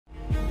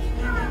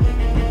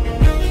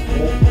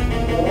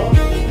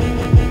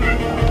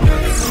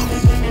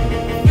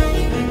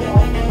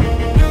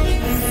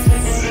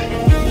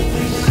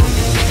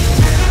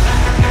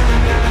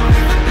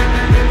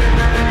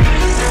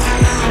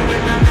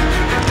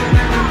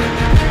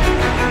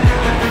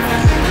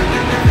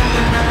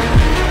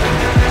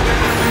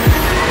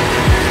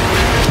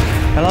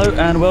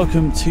Hello and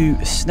welcome to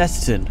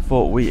Snetterton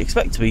for what we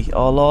expect to be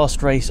our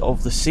last race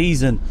of the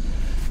season.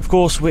 Of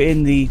course, we're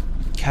in the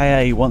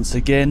KA once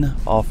again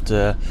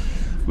after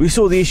we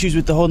saw the issues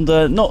with the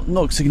Honda.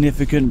 Not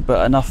significant,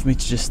 but enough for me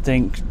to just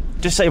think,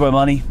 just save my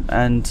money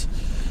and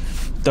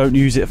don't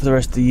use it for the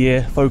rest of the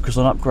year. Focus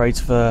on upgrades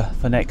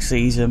for next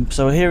season.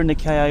 So we're here in the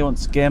KA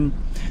once again.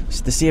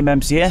 It's the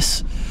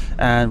CMMCS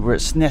and we're at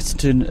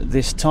Snetterton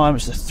this time.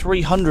 It's the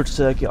 300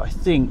 circuit, I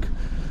think,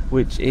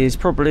 which is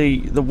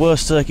probably the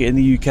worst circuit in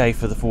the UK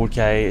for the Ford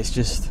KA. It's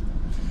just,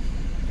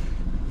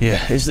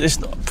 yeah, it's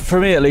not, for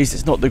me at least,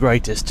 it's not the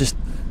greatest. Just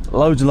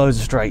loads and loads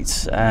of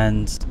straights,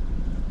 and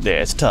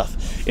yeah, it's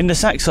tough. In the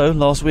Saxo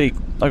last week,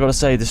 I gotta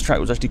say this track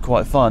was actually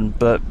quite fun,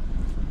 but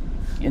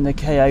in the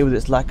KA with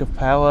its lack of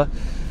power,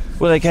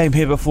 when I came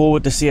here before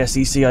with the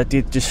CSEC, I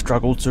did just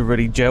struggle to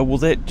really gel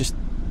with it.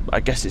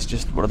 I guess it's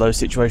just one of those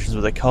situations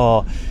where the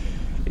car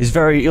is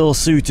very ill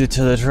suited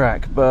to the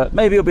track, but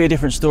maybe it'll be a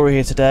different story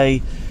here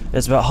today.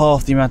 There's about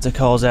half the amount of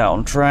cars out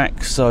on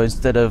track, so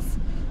instead of,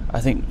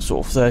 I think,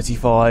 sort of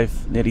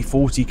 35, nearly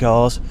 40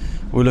 cars,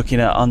 we're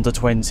looking at under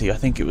 20. I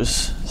think it was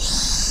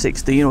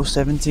 16 or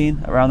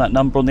 17, around that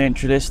number on the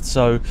entry list,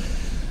 so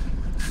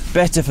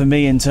better for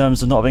me in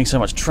terms of not having so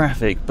much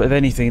traffic. But if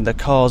anything, the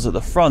cars at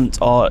the front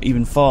are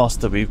even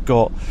faster. We've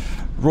got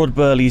Rod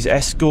Burley's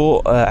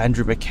Escort,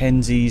 Andrew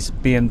Mackenzie's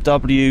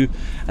BMW,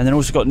 and then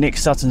also got Nick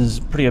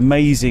Sutton's pretty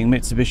amazing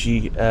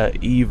Mitsubishi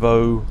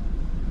Evo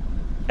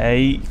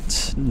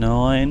 8,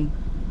 9.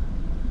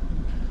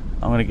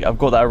 I've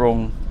got that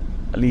wrong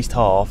at least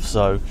half,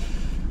 so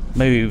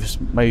maybe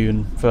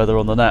even further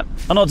on than that.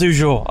 I'm not too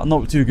sure. I'm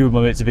not too good with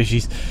my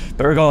Mitsubishis,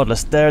 but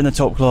regardless, they're in the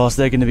top class.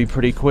 They're going to be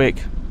pretty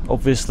quick,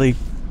 obviously.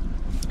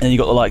 And you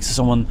got the likes of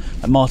someone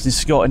like Martin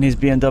Scott in his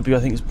BMW,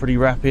 I think is pretty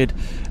rapid.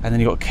 And then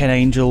you got Ken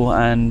Angel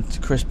and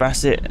Chris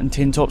Bassett and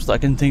Tin Tops that I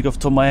can think off the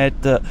top of my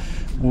head that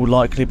will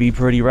likely be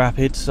pretty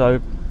rapid.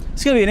 So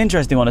it's going to be an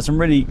interesting one. There's some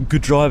really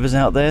good drivers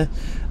out there.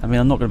 I mean,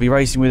 I'm not going to be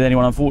racing with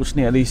anyone,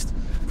 unfortunately, at least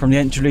from the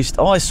entry list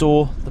I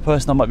saw. The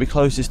person I might be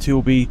closest to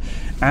will be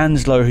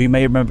Anslow, who you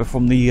may remember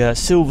from the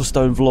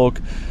Silverstone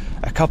vlog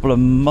a couple of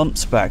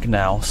months back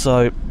now.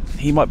 So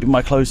he might be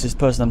my closest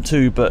person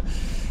to, but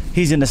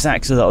he's in the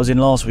Saxo that I was in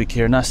last week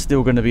here, and that's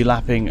still going to be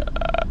lapping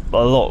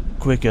a lot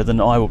quicker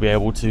than I will be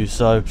able to.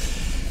 So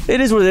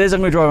it is what it is. I'm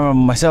going to drive around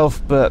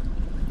myself, but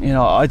you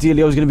know,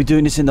 ideally I was going to be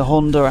doing this in the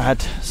Honda. I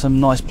had some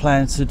nice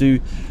plans to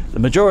do the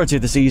majority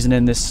of the season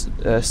in this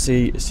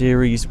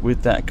series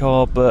with that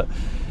car, but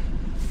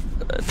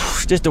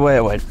just the way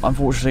it went.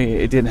 Unfortunately,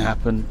 it didn't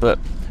happen, but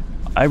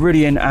I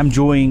really am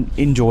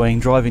enjoying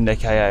driving the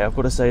KA. I've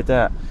got to say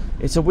that.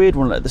 It's a weird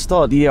one. At the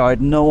start of the year, I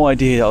had no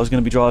idea that I was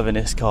going to be driving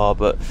this car,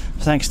 but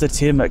thanks to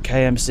Tim at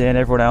KMC and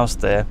everyone else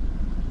there,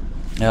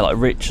 like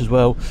Rich as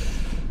well,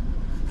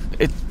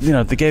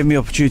 they gave me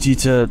the opportunity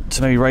to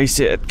maybe race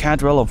it at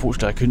Cadwell.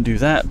 Unfortunately, I couldn't do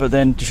that, but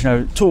then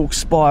just, talk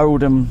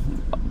spiraled, and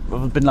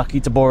I've been lucky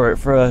to borrow it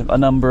for a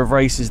number of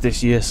races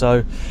this year.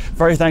 So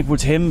very thankful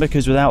to him,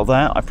 because without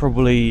that, I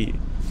probably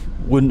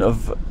wouldn't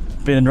have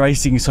been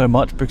racing so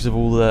much because of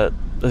all the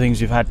things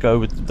we've had go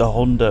with the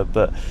Honda.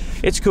 But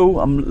it's cool.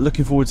 I'm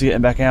looking forward to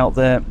getting back out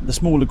there. The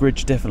smaller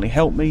grids definitely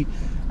helped me,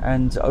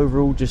 and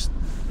overall just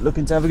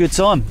looking to have a good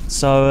time.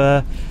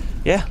 So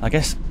yeah, I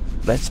guess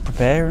let's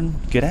prepare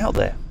and get out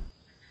there.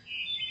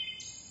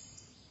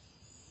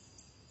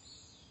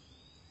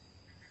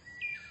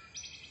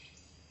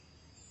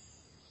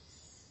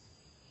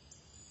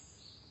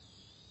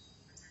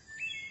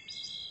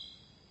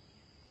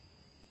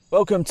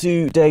 Welcome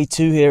to day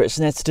 2 here at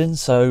Snetterton.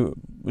 So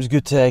it was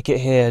good to get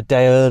here a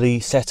day early,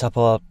 set up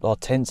our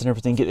tents and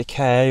everything, get the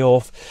KA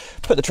off,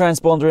 put the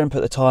transponder in,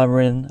 put the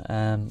timer in.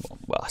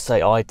 Well, I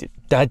say I did,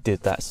 Dad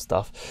did that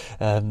stuff.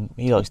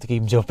 He likes to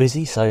keep himself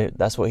busy, so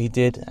that's what he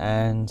did.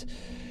 And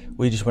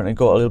we just went and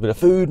got a little bit of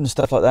food and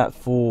stuff like that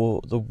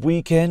for the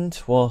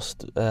weekend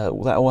whilst that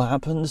all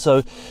happened.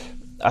 So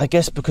I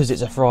guess because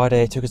it's a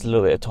Friday, it took us a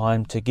little bit of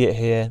time to get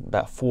here,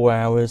 about 4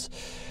 hours.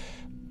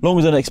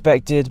 Longer than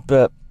expected,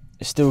 but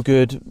it's still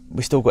good.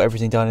 We still got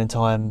everything done in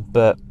time,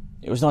 but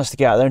it was nice to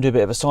get out there and do a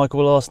bit of a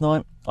cycle last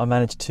night. I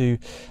managed to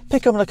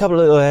pick up in a couple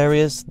of little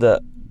areas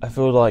that I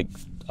feel like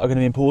are going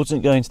to be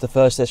important going to the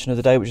first session of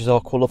the day, which is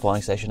our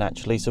qualifying session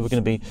actually. So we're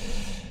going to be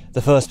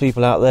the first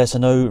people out there, so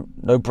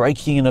no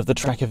breaking in of the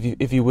track,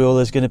 if you will.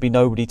 There's going to be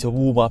nobody to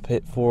warm up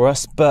it for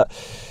us. But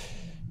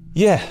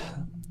yeah,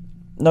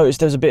 noticed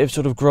there's a bit of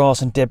sort of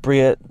grass and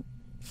debris at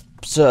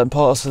certain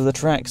parts of the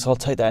track, so I'll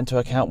take that into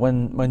account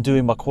when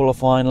doing my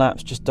qualifying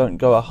laps. Just don't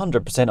go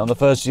 100% on the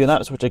first few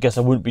laps, which I guess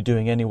I wouldn't be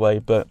doing anyway,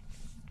 but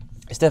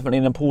it's definitely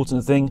an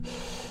important thing.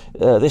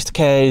 This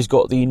KA's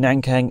got the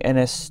Nankang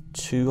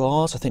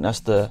NS2Rs, I think that's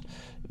the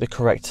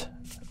correct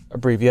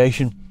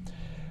abbreviation,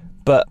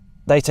 but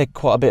they take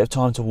quite a bit of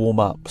time to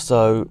warm up.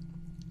 So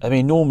I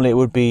mean, normally it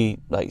would be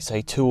like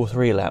say 2 or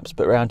 3 laps,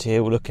 but around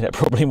here we're looking at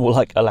probably more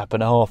like a lap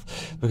and a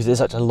half, because it's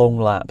such a long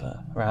lap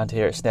around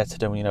here at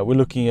Snetterton. We're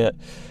looking at,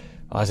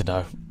 I don't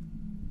know,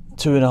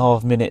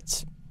 2.5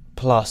 minutes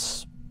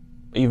plus,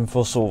 even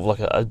for sort of like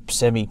a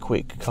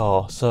semi-quick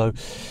car. So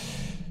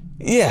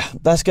yeah,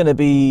 that's going to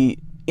be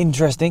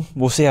interesting.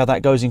 We'll see how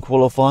that goes in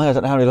qualifying. I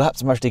don't know how many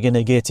laps I'm actually going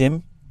to get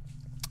in.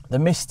 The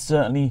mist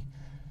certainly,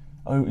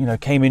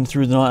 came in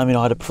through the night. I mean,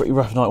 I had a pretty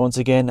rough night once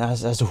again,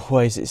 as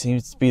always. It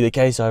seems to be the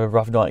case. I have a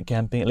rough night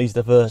camping, at least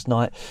the first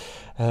night.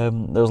 There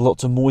was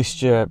lots of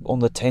moisture on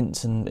the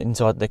tents and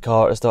inside the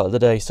car at the start of the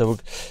day, so we'll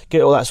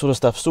get all that sort of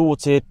stuff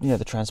sorted. The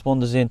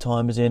transponders in,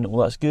 timers in, all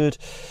that's good.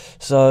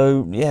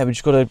 So yeah, we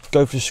just got to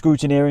go for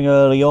scrutineering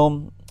early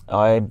on.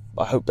 I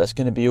hope that's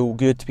going to be all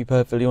good, to be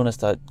perfectly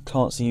honest. I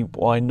can't see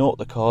why not.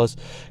 The car's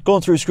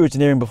gone through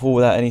scrutineering before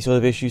without any sort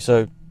of issue,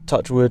 so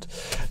touch wood,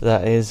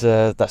 that's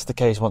the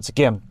case once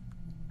again.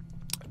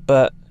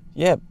 But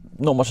yeah,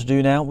 not much to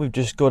do now. We've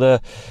just got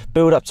to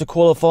build up to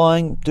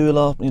qualifying, do a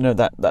lot,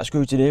 that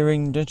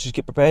scrutineering, just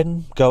get prepared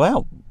and go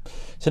out.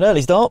 It's an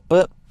early start,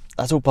 but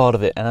that's all part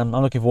of it, and I'm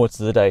looking forward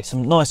to the day.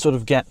 Some nice sort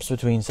of gaps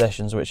between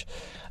sessions which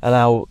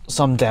allow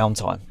some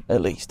downtime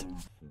at least.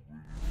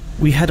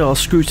 We had our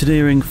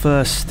scrutineering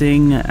first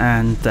thing,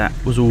 and that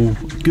was all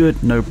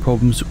good, no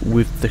problems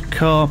with the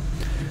car.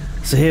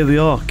 So here we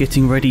are,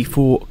 getting ready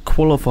for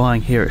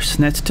qualifying here at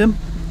Snetterton.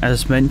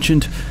 As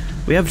mentioned,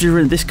 we have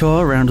driven this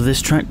car around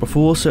this track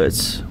before, so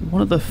it's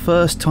one of the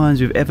first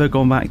times we've ever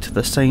gone back to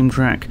the same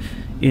track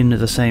in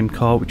the same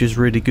car, which is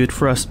really good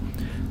for us.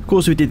 Of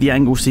course, we did the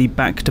Anglesey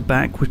back to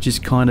back, which is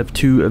kind of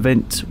 2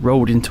 events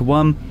rolled into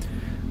one,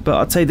 but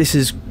I'd say this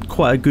is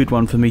quite a good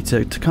one for me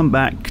to come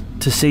back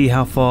to see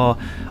how far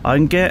I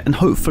can get, and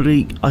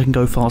hopefully I can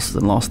go faster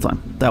than last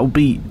time. That will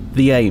be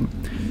the aim.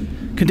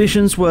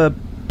 Conditions were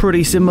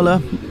pretty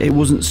similar. It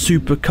wasn't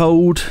super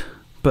cold,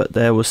 but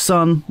there was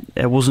sun.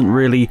 There wasn't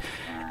really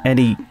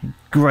any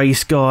grey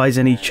skies,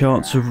 any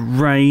chance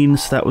of rain,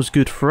 so that was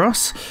good for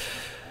us.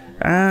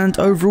 And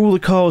overall the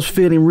car was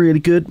feeling really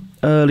good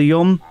early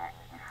on.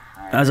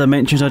 As I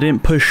mentioned, I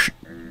didn't push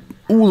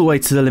all the way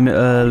to the limit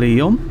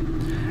early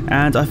on,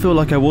 and I feel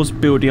like I was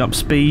building up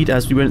speed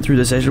as we went through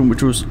the session,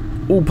 which was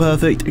all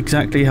perfect,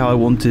 exactly how I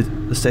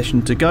wanted the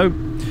session to go.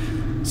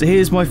 So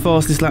here's my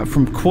fastest lap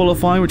from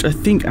qualifying, which I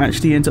think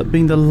actually ends up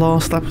being the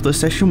last lap of the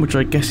session, which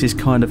I guess is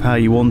kind of how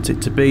you want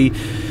it to be.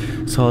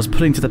 So I was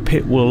pulling to the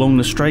pit wall along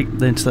the straight,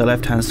 then to the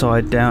left hand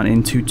side down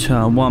into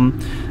turn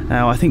 1.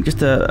 Now I think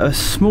just a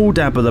small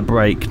dab of the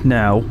brake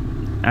now,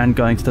 and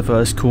going to the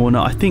first corner.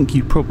 I think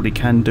you probably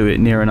can do it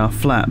near enough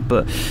flat,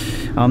 but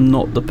I'm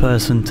not the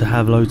person to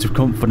have loads of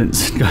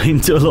confidence going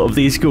into a lot of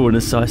these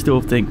corners, so I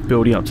still think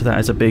building up to that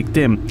is a big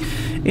dim.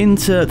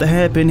 Into the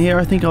hairpin here,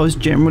 I think I was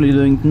generally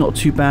doing not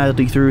too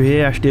badly through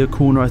here. Actually a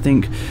corner, I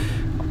think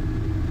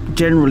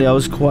generally I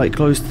was quite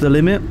close to the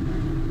limit.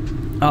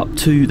 Up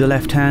to the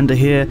left-hander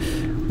here,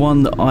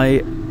 one that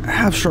I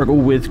have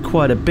struggled with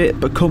quite a bit,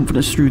 but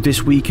confidence through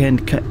this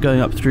weekend kept going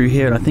up through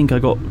here, and I think I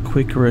got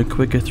quicker and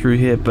quicker through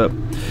here. But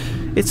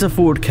it's a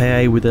Ford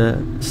KA with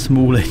a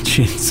small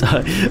engine, so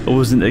I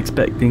wasn't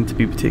expecting to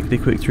be particularly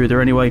quick through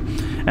there anyway.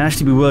 And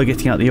actually we were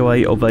getting out the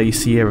way of a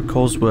Sierra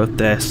Cosworth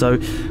there, so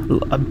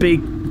a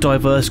big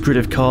diverse grid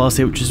of cars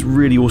here, which is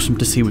really awesome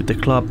to see with the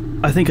club.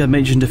 I think I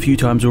mentioned a few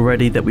times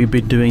already that we've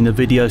been doing the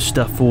video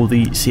stuff for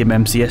the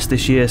CMMCS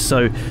this year,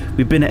 so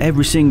we've been at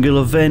every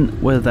single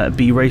event, whether that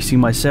be racing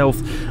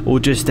myself or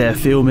just there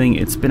filming.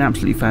 It's been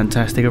absolutely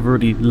fantastic. I've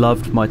really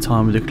loved my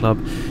time with the club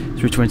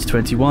through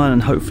 2021,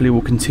 and hopefully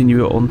we'll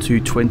continue it on to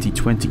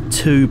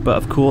 2022. But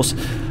of course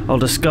I'll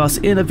discuss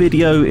in a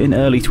video in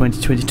early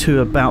 2022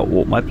 about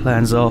what my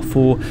plans are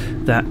for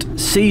that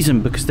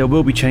season, because there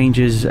will be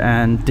changes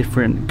and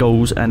different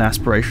goals and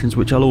aspirations,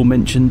 which I'll all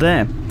mention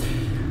there.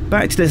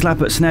 Back to this lap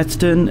at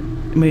Snetterton.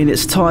 I mean,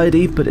 it's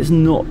tidy, but it's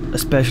not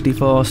especially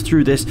fast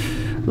through this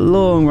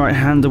long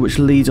right-hander which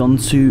leads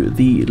onto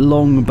the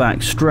long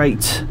back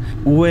straight.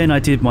 When I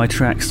did my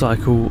track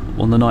cycle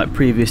on the night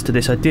previous to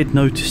this, I did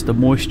notice the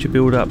moisture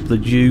build up, the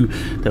dew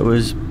that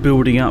was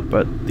building up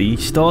at the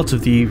start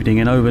of the evening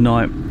and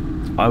overnight.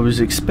 I was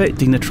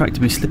expecting the track to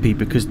be slippy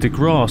because the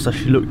grass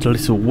actually looked a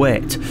little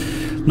wet,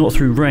 not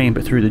through rain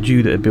but through the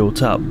dew that had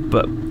built up.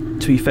 But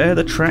to be fair,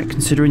 the track,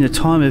 considering the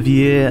time of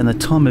year and the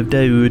time of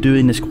day we were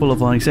doing this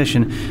qualifying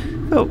session,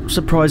 felt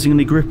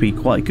surprisingly grippy,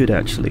 quite good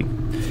actually.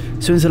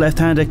 So into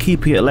left-hander,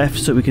 keeping it left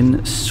so we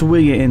can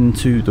swing it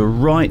into the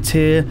right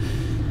here.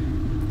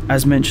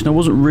 As mentioned, I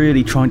wasn't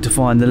really trying to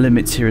find the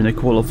limits here in the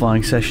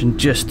qualifying session,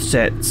 just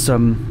set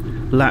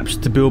some laps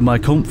to build my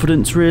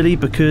confidence really,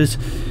 because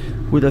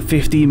with a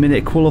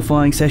 15-minute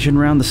qualifying session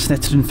around the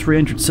Snetterton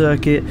 300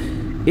 circuit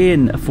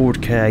in a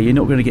Ford KA, you're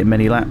not going to get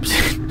many laps.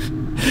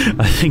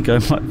 I think I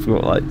might have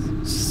got like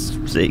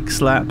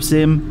 6 laps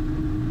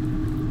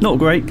in. Not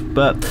great,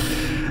 but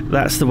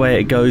that's the way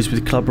it goes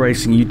with club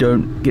racing. You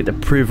don't get the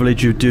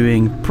privilege of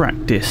doing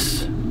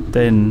practice,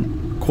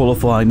 then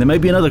qualifying, then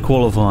maybe another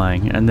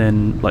qualifying, and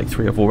then like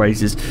 3 or 4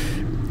 races.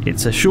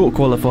 It's a short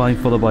qualifying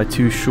followed by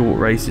 2 short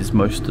races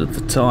most of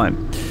the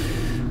time.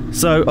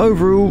 So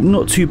overall,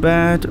 not too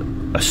bad.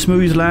 A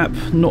smooth lap,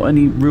 not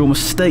any real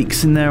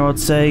mistakes in there, I'd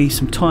say.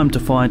 Some time to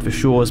find for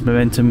sure, as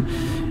momentum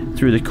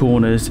through the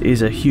corners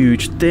is a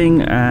huge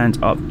thing,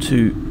 and up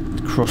to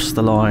just crossed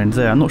the line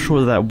there. I'm not sure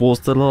whether that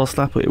was the last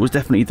lap, but it was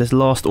definitely the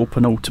last or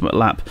penultimate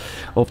lap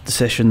of the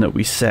session that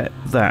we set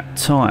that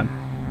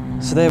time.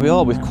 So there we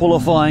are with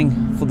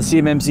qualifying for the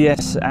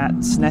CMMCS at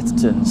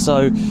Snetterton.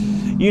 So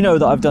you know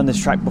that I've done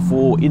this track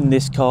before in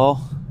this car,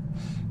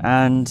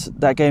 and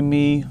that gave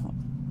me,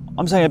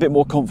 I'm saying, a bit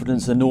more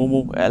confidence than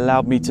normal. It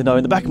allowed me to know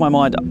in the back of my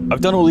mind,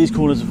 I've done all these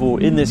corners before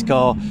in this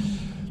car.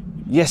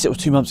 Yes, it was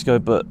 2 months ago,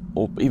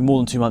 or even more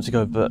than 2 months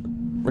ago, but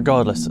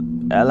regardless,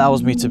 it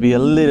allows me to be a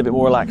little bit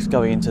more relaxed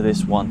going into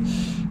this one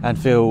and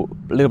feel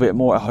a little bit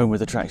more at home with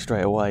the track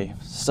straight away.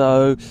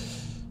 So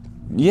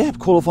yeah,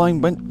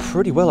 qualifying went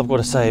pretty well, I've got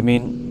to say. I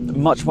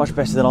mean, much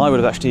better than I would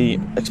have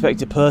actually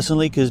expected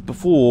personally, because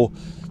before,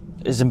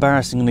 as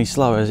embarrassingly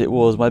slow as it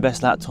was, my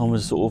best lap time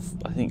was sort of,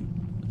 I think,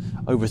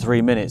 over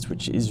 3 minutes,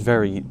 which is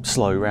very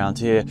slow around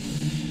here.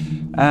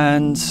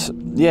 And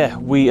yeah,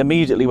 we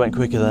immediately went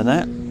quicker than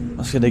that.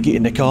 I was going to get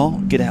in the car,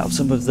 get out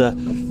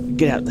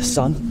the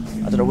sun.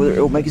 I don't know whether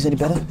it'll make us any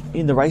better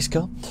in the race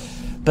car,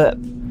 but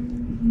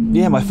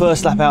yeah, my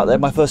first lap out there,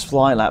 my first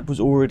flying lap, was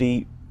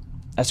already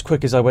as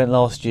quick as I went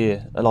last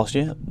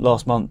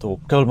month, or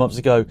a couple of months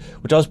ago,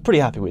 which I was pretty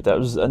happy with. That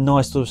was a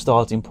nice sort of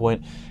starting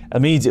point.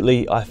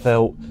 Immediately I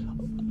felt,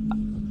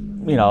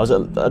 you know, I was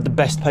at the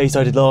best pace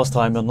I did last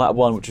time on lap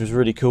 1, which was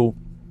really cool.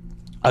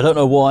 I don't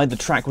know why, the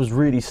track was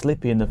really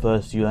slippy in the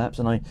first few laps,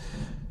 and I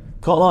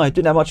can't lie, I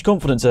didn't have much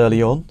confidence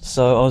early on,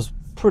 so I was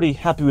pretty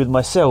happy with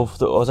myself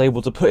that I was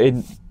able to put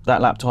in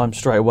that lap time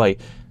straight away.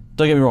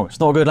 Don't get me wrong, it's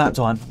not a good lap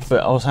time,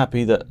 but I was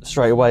happy that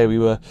straight away we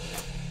were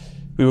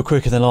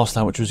quicker than last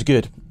time, which was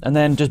good. And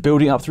then just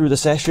building up through the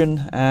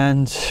session,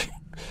 and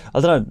I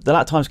don't know, the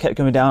lap times kept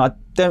coming down. I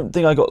don't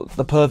think I got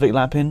the perfect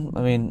lap in.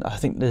 I mean, I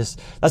think that's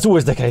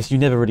always the case. You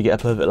never really get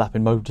a perfect lap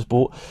in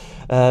motorsport.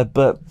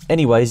 But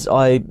anyways,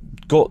 I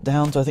got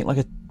down to, I think, like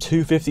a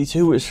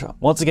 2:52, which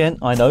once again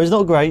I know is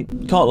not great.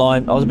 Can't lie,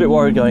 I was a bit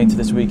worried going into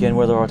this weekend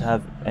whether I'd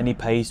have any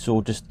pace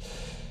or just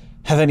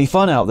have any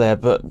fun out there.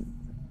 But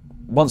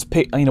once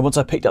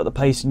I picked up the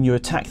pace and you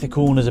attack the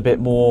corners a bit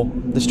more,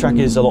 this track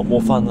is a lot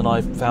more fun than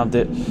I found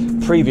it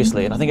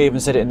previously. And I think I even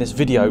said it in this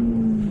video,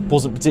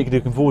 wasn't particularly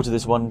looking forward to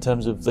this one in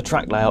terms of the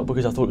track layout,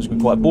 because I thought it was going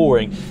to be quite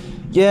boring.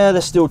 Yeah,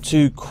 there's still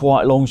 2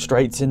 quite long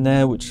straights in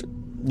there, which,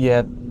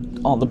 yeah,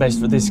 aren't the best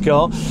for this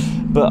car.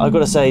 But I've got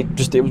to say,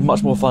 just it was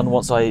much more fun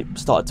once I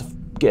started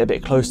to get a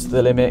bit close to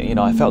the limit. You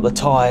know, I felt the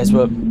tyres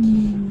were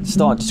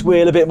starting to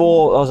squeal a bit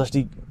more. I was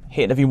actually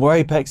hitting a few more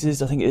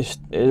apexes. I think it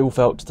all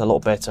felt just a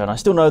lot better. And I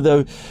still know,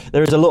 though,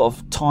 there is a lot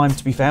of time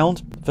to be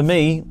found. For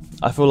me,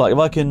 I feel like if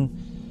I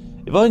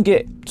can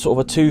get sort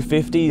of a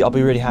 250, I'll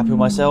be really happy with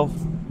myself.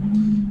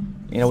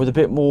 You know, with a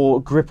bit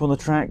more grip on the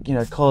track, you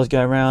know, cars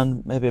going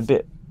around, maybe a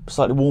bit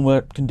slightly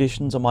warmer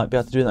conditions, I might be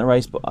able to do it in the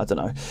race, but I don't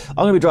know. I'm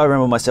going to be driving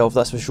around with myself,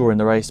 that's for sure, in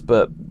the race,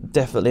 but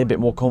definitely a bit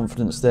more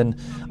confidence than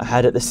I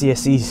had at the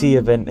CSCC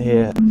event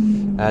here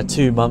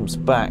 2 months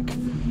back.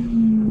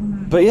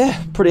 But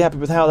yeah, pretty happy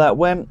with how that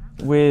went.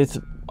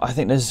 With, I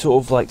think there's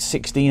sort of like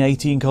 16,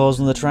 18 cars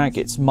on the track,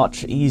 it's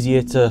much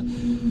easier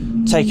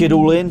to take it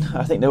all in.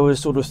 I think there was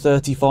sort of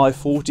 35,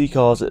 40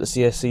 cars at the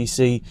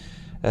CSCC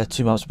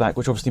 2 months back,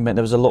 which obviously meant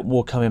there was a lot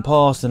more coming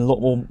past and a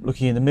lot more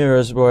looking in the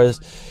mirrors,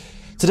 whereas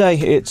today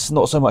it's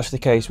not so much the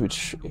case,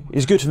 which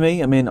is good for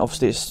me. I mean,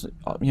 obviously it's,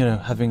 you know,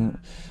 having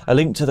a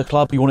link to the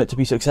club, you want it to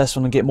be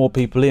successful and get more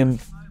people in,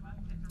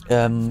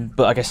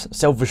 but I guess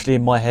selfishly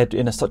in my head,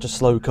 in such a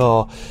slow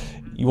car,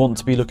 you want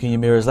to be looking in your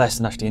mirrors less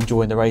and actually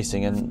enjoying the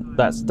racing, and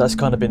that's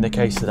kind of been the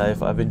case today.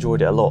 I've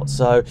enjoyed it a lot,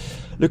 so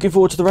looking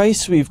forward to the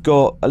race. We've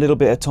got a little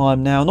bit of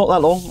time now, not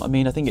that long. I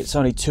mean, I think it's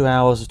only 2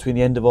 hours between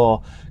the end of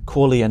our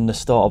quali and the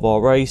start of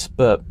our race,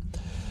 but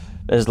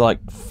there's like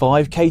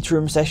 5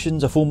 Caterham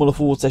sessions, a Formula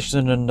Ford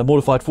session and a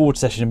modified Ford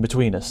session in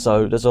between us,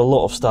 so there's a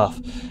lot of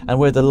stuff, and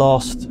we're the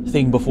last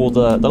thing before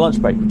the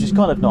lunch break, which is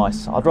kind of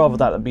nice. I'd rather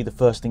that than be the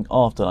first thing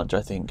after lunch,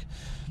 I think.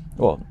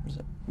 Well,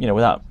 you know,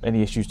 without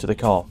any issues to the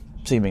car,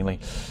 seemingly.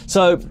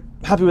 So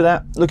happy with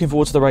that, looking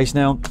forward to the race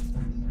now.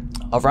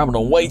 I've rambled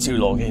on way too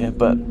long here,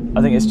 but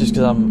I think it's just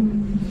because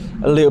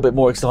I'm a little bit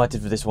more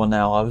excited for this one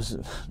now. I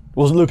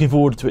wasn't looking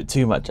forward to it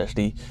too much,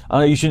 actually. I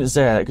know you shouldn't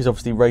say that, because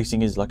obviously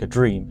racing is like a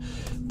dream,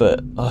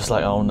 but I was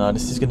like, oh no,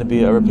 this is going to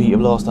be a repeat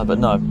of last time. But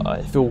no,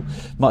 I feel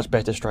much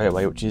better straight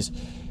away, which is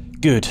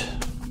good.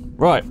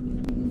 Right,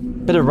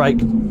 bit of break,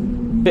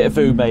 bit of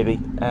food maybe,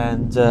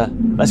 and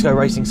let's go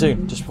racing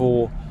soon, just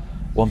for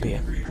 1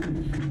 PM.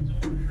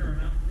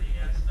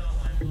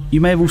 You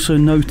may have also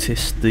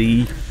noticed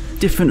the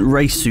different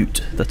race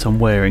suit that I'm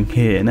wearing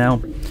here. Now,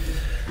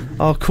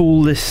 I'll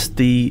call this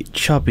the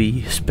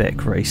chubby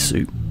spec race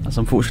suit, as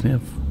unfortunately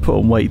I've put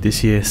on weight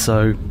this year,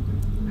 so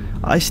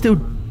I still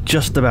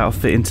just about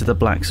fit into the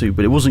black suit,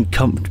 but it wasn't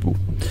comfortable,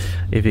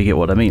 if you get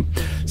what I mean.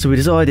 So I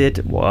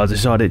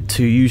decided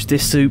to use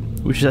this suit,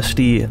 which is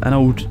actually an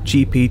old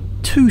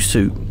GP2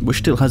 suit, which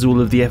still has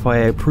all of the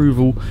FIA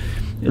approval.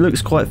 It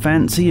looks quite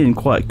fancy and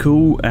quite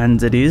cool,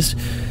 and it is,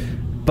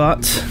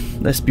 but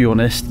let's be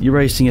honest, you're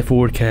racing a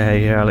Ford KA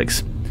here,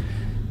 Alex.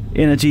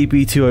 In a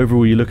GP2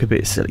 overall, you look a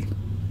bit silly.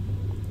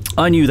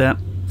 I knew that,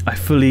 I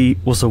fully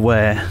was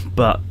aware,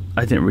 but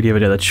I didn't really have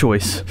any other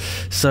choice.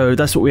 So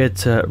that's what we had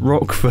to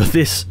rock for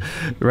this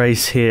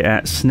race here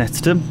at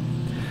Snetterton.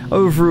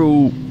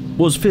 Overall,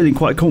 was feeling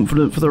quite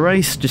confident for the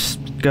race, just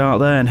go out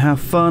there and have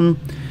fun.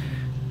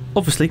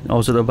 Obviously, I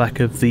was at the back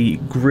of the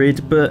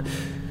grid, but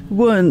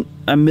weren't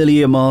a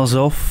million miles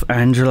off.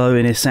 Angelo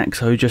in his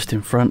Saxo just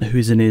in front,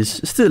 who's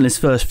still in his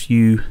first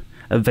few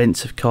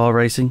events of car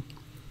racing.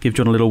 Give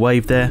John a little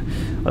wave there.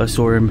 I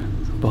saw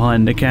him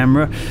behind the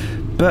camera.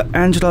 But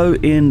Angelo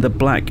in the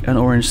black and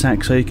orange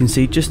Saxo, you can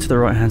see just to the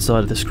right hand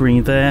side of the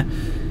screen there.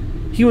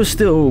 He was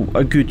still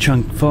a good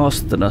chunk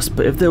faster than us,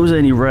 but if there was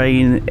any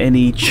rain,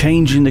 any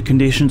change in the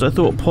conditions, I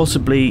thought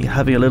possibly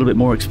having a little bit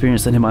more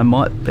experience than him I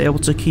might be able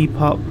to keep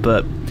up,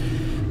 but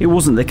it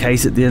wasn't the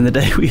case at the end of the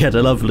day. We had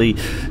a lovely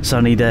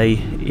sunny day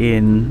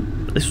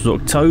this was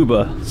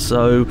October,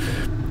 so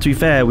to be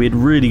fair, we had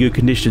really good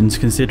conditions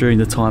considering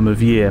the time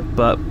of year.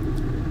 But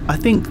I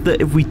think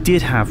that if we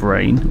did have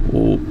rain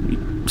or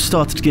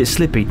started to get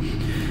slippy,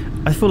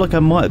 I feel like I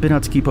might have been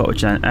able to keep up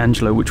with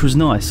Angelo, which was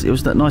nice. It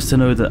was nice to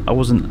know that I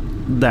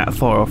wasn't that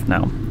far off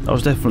now. I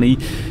was definitely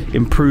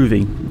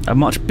improving, a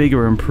much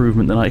bigger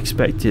improvement than I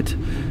expected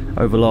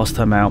over last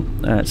time out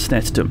at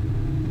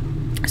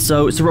Snetterton.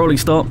 So it's a rolling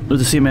start with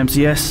the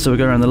CMMCS, so we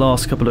go around the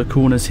last couple of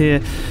corners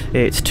here.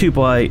 It's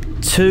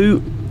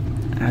 2x2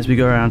 as we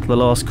go around to the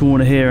last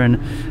corner here, and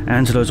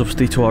Angelo's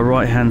obviously to our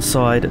right hand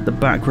side at the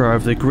back row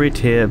of the grid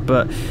here,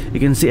 but you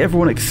can see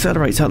everyone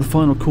accelerates out the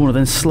final corner,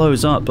 then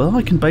slows up, but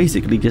I can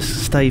basically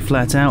just stay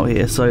flat out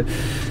here. So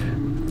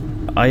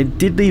I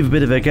did leave a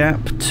bit of a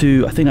gap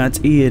to, I think that's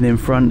Ian in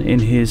front in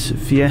his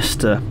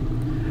Fiesta,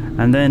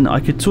 and then I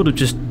could sort of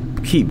just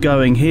keep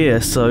going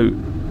here. So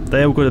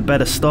they all got a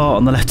better start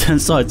on the left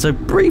hand side, so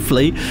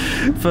briefly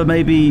for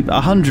maybe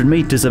 100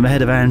 meters I'm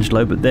ahead of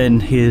Angelo, but then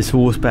his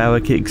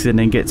horsepower kicks in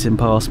and gets him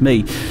past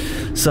me.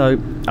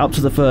 So up to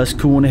the first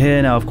corner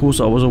here. Now of course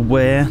I was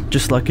aware,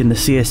 just like in the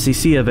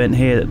CSCC event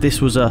here, that this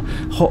was a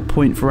hot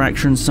point for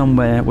action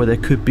somewhere where there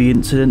could be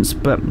incidents,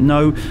 but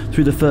no,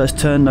 through the first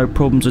turn no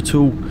problems at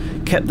all.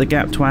 Kept the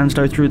gap to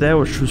Angelo through there,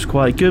 which was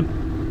quite good.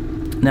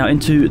 Now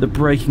into the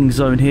braking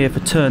zone here for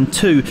turn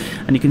 2,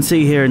 and you can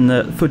see here in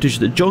the footage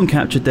that John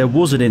captured there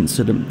was an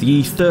incident,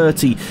 the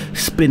E30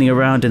 spinning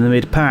around in the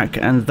mid-pack,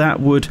 and that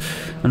would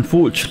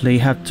unfortunately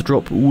have to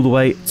drop all the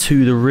way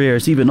to the rear,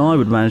 as even I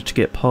would manage to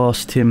get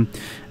past him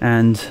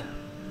and,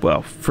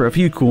 well, for a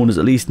few corners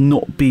at least,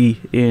 not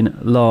be in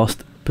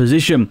last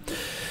position.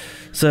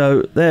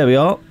 So there we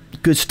are,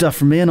 good stuff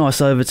from me, a nice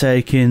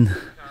overtaking,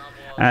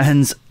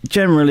 and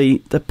generally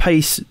the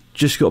pace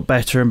just got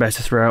better and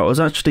better throughout. I was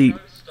actually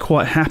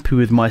quite happy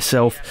with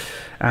myself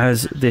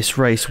as this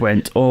race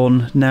went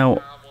on.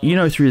 Now, you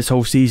know, through this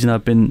whole season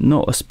I've been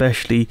not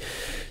especially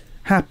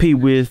happy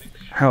with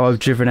how I've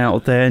driven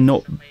out there,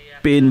 not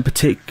been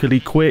particularly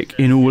quick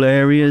in all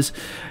areas.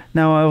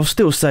 Now I'll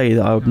still say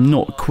that I'm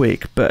not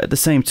quick, but at the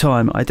same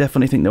time I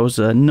definitely think there was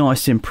a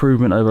nice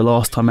improvement over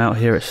last time out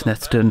here at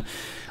Snetterton.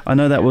 I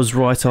know that was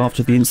right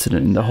after the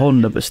incident in the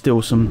Honda, but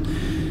still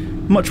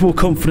some much more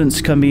confidence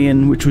coming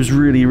in, which was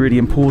really, really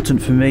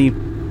important for me.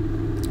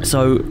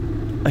 So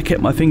I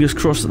kept my fingers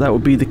crossed that that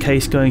would be the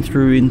case going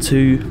through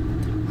into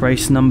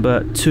race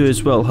number 2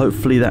 as well.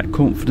 Hopefully that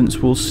confidence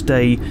will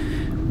stay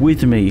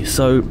with me.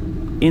 So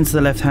into the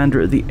left-hander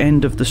at the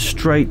end of the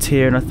straight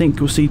here, and I think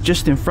you'll see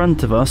just in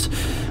front of us,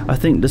 I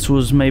think this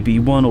was maybe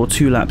 1 or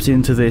 2 laps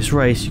into this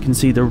race, you can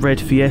see the red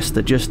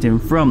Fiesta just in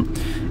front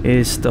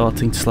is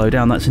starting to slow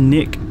down. That's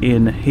Nick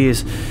in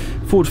his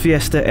Ford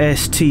Fiesta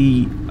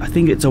ST, I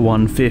think it's a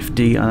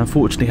 150, and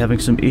unfortunately having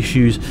some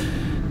issues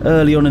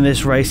early on in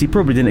this race. He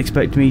probably didn't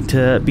expect me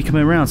to be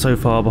coming around so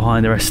far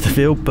behind the rest of the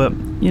field, but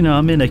you know,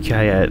 I'm in a KA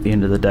at the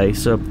end of the day.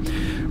 So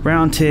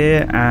round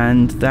here,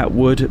 and that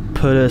would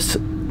put us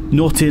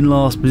not in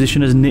last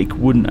position, as Nick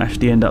wouldn't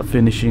actually end up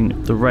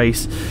finishing the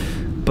race,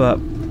 but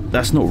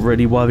that's not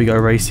really why we go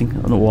racing.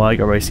 Not why I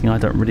go racing. I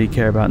don't really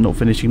care about not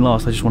finishing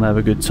last. I just want to have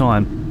a good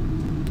time.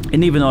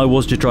 And even though I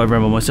was just driving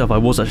around by myself, I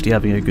was actually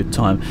having a good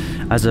time,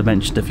 as I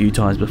mentioned a few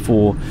times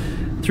before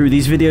through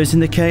these videos in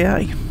the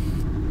KA.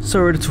 So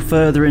we're a little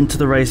further into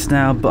the race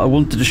now, but I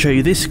wanted to show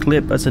you this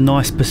clip as a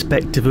nice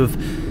perspective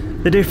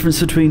of the difference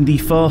between the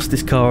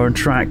fastest car on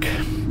track,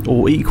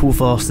 or equal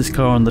fastest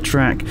car on the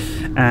track,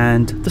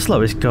 and the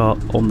slowest car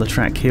on the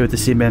track here with the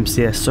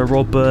CMMCS. So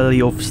Rob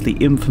Burley, obviously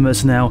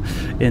infamous now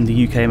in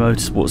the UK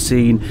motorsport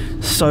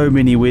scene, so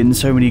many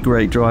wins, so many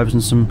great drivers,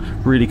 and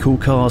some really cool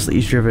cars that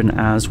he's driven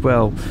as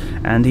well,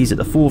 and he's at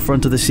the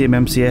forefront of the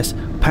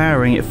CMMCS,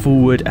 powering it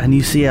forward, and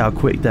you see how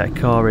quick that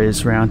car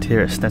is around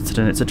here at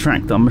Snetterton. It's a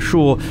track that I'm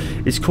sure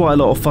is quite a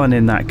lot of fun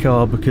in that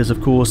car, because of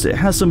course it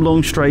has some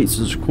long straights,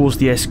 as of course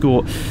the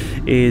Escort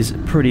is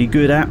pretty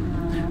good at,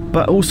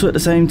 but also at the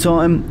same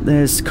time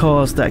there's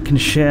cars that can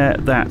share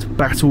that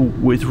battle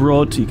with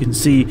Rod. You can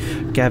see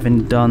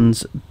Gavin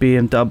Dunn's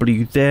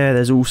BMW there,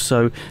 there's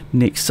also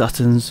Nick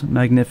Sutton's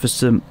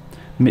magnificent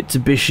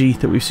Mitsubishi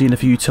that we've seen a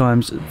few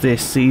times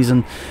this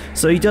season.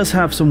 So he does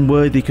have some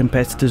worthy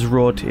competitors,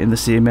 Rod, in the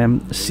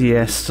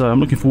CMMCS. So I'm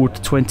looking forward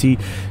to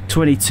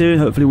 2022.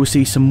 Hopefully we'll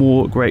see some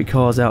more great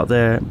cars out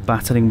there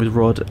battling with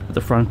Rod at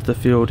the front of the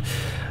field,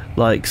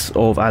 likes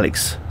of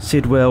Alex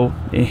Sidwell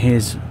in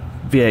his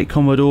V8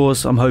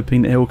 Commodores. I'm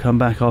hoping that he'll come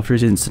back after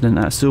his incident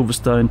at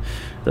Silverstone.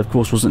 That of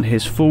course wasn't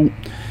his fault.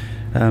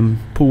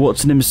 Paul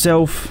Watson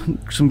himself,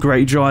 some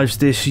great drives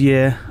this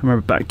year. I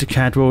remember back to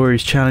Cadwell where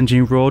he's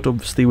challenging Rod,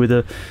 obviously with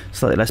a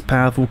slightly less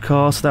powerful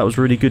car, so that was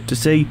really good to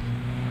see.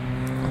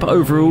 But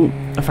overall,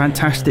 a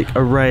fantastic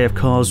array of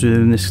cars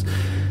within this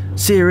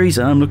series,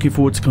 and I'm looking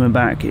forward to coming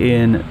back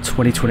in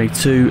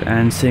 2022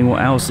 and seeing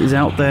what else is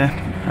out there.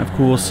 Of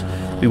course,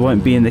 we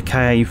won't be in the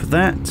KA for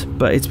that,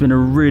 but it's been a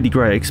really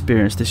great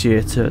experience this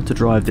year to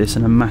drive this,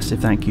 and a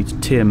massive thank you to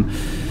Tim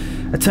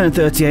at Turn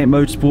 38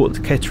 Motorsport at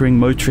the Kettering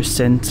Motorist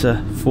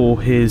Centre for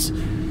his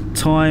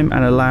time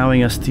and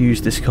allowing us to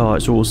use this car.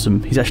 It's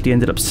awesome. He's actually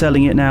ended up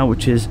selling it now,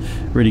 which is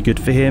really good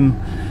for him.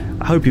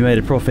 I hope he made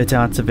a profit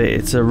out of it.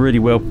 It's a really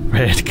well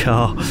prepared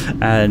car,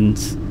 and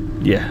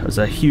yeah, it was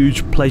a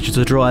huge pleasure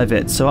to drive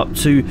it. So up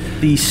to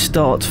the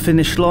start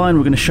finish line,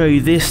 we're going to show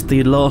you this,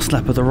 the last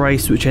lap of the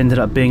race, which ended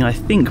up being, I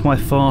think, my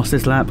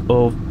fastest lap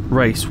of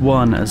race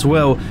 1 as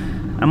well,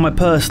 and my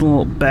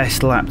personal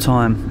best lap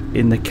time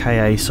in the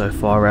KA so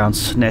far around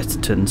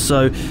Snetterton.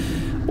 So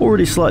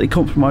already slightly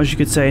compromised, you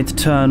could say, into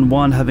turn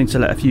 1, having to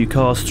let a few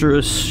cars through.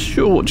 A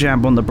short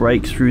jab on the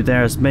brake through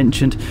there, as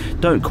mentioned.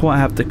 Don't quite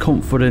have the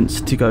confidence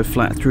to go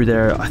flat through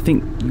there. I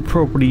think you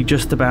probably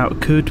just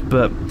about could,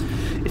 but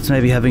it's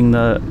maybe having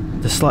the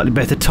slightly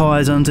better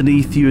tyres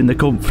underneath you and the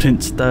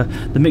confidence. The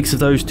mix of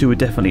those two would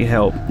definitely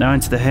help. Now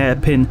into the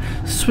hairpin,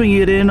 swinging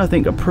it in, I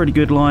think a pretty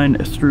good line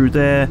through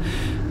there.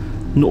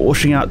 Not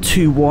washing out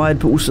too wide,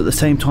 but also at the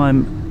same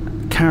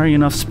time carrying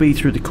enough speed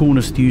through the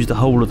corners to use the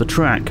whole of the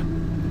track.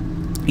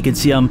 You can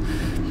see I'm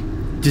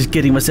just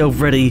getting myself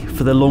ready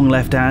for the long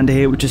left-hander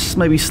here, which is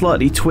maybe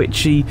slightly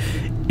twitchy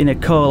in a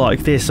car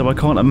like this, so I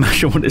can't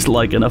imagine what it's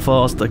like in a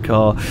faster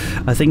car.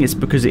 I think it's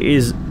because it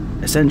is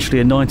essentially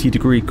a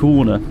 90-degree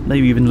corner,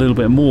 maybe even a little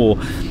bit more.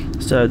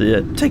 So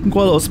they're taking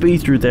quite a lot of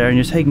speed through there, and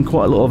you're taking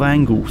quite a lot of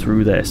angle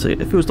through there, so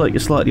it feels like you're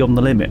slightly on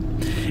the limit.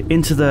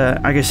 Into the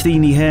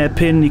Agostini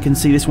hairpin, you can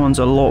see this one's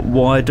a lot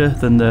wider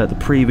than the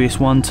previous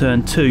one,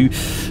 turn 2,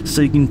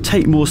 so you can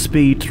take more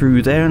speed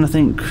through there, and I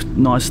think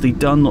nicely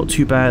done, not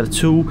too bad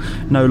at all.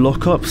 No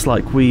lockups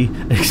like we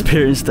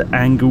experienced at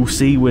angle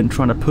C when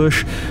trying to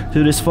push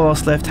through this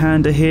fast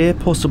left-hander here.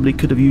 Possibly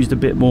could have used a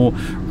bit more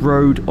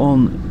road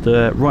on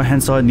the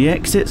right-hand side in the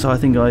exit, so I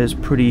think I was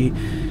pretty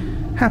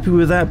happy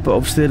with that, but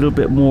obviously a little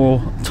bit more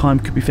time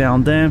could be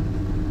found there.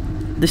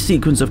 This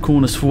sequence of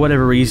corners, for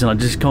whatever reason, I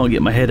just can't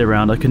get my head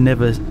around. I can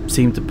never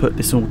seem to put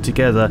this all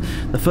together.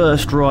 The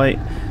first right,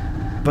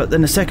 but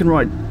then the second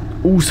right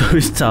also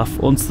is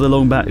tough onto the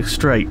long back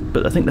straight,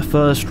 but I think the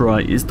first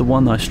right is the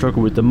one that I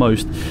struggle with the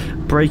most.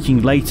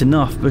 Braking late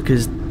enough,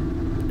 because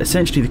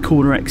essentially the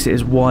corner exit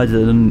is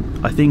wider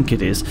than I think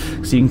it is,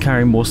 so you can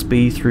carry more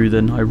speed through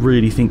than I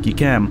really think you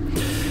can.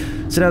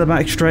 So now the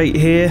back straight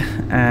here,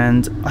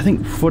 and I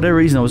think for whatever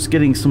reason I was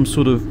getting some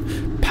sort of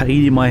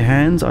pain in my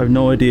hands. I have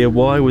no idea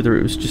why, whether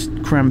it was just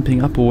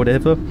cramping up or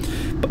whatever,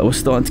 but I was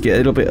starting to get a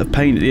little bit of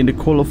pain at the end of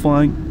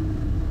qualifying,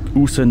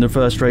 also in the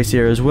first race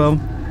here as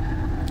well.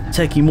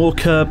 Taking more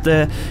curb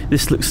there,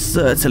 this looks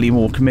certainly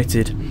more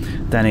committed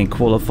than in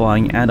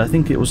qualifying, and I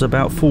think it was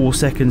about 4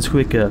 seconds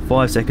quicker,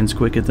 5 seconds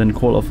quicker than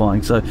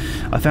qualifying, so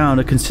I found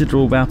a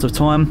considerable amount of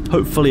time.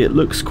 Hopefully it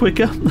looks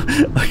quicker.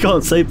 I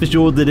can't say for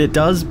sure that it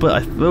does, but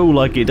I feel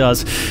like it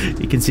does.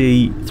 You can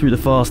see through the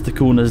faster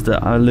corners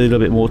that are a little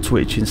bit more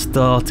twitching,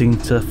 starting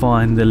to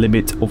find the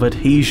limit of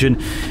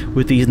adhesion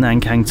with these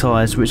Nankang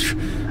tyres, which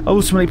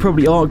ultimately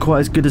probably aren't quite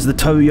as good as the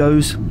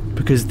Toyos,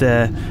 because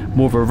they're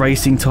more of a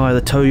racing tyre,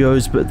 the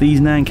Toyos, but these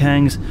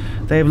Nankangs,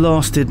 they have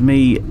lasted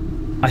me,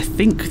 I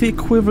think, the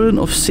equivalent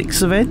of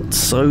 6 events,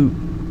 so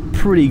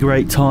pretty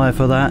great tyre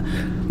for that.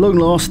 Long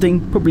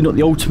lasting, probably not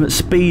the ultimate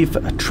speed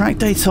for a track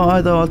day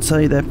tyre, though I'd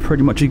say they're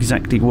pretty much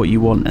exactly what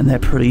you want, and they're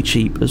pretty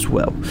cheap as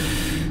well.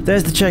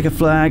 There's the checker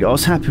flag. I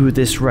was happy with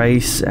this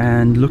race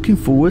and looking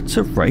forward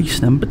to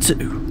race number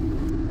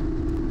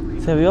 2.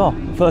 So there we are,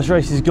 the first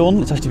race is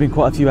gone. It's actually been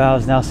quite a few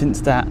hours now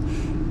since that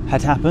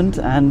had happened,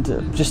 and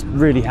just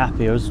really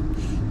happy. It was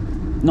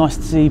nice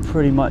to see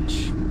pretty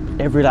much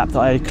every lap that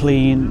I had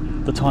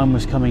clean, the time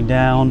was coming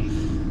down,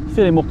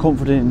 feeling more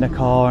confident in the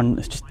car, and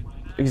it's just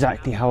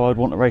exactly how I'd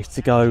want a race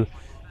to go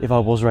if I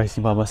was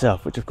racing by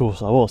myself, which of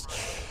course I was.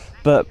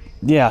 But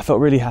yeah, I felt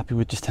really happy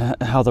with just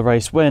how the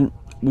race went.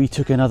 We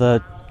took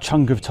another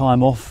chunk of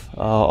time off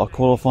our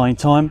qualifying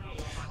time,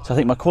 so I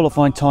think my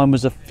qualifying time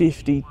was a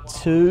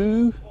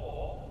 52,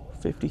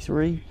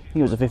 53, I think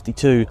it was a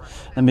 52,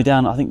 then we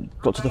down, I think,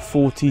 got to the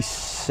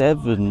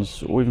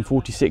 47s or even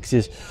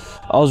 46s.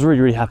 I was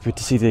really happy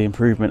to see the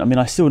improvement. I mean,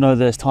 I still know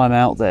there's time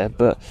out there,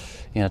 but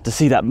you know, to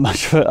see that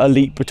much of a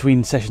leap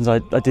between sessions, I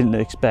didn't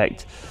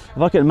expect.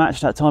 If I could match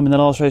that time in the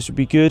last race, would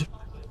be good.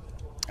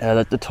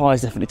 The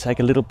tyres definitely take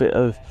a little bit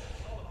of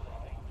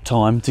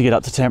time to get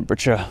up to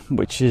temperature,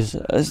 which is,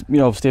 you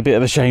know, obviously a bit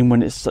of a shame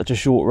when it's such a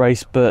short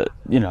race, but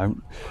you know,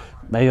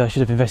 maybe I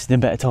should have invested in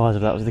better tyres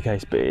if that was the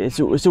case. But it's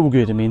all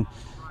good. I mean,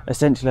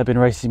 essentially I've been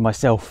racing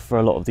myself for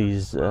a lot of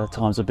these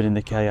times I've been in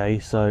the KA,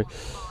 so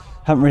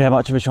haven't really had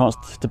much of a chance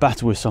to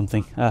battle with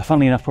something.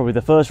 Funnily enough, probably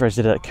the first race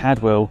I did at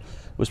Cadwell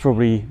was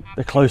probably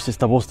the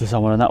closest I was to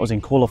someone, and that was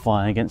in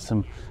qualifying against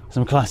some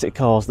classic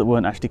cars that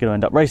weren't actually going to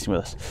end up racing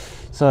with us.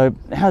 So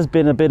it has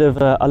been a bit of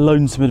a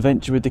lonesome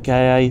adventure with the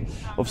KA.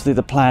 Obviously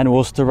the plan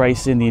was to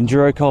race in the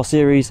Enduro car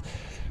series,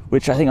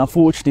 which I think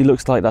unfortunately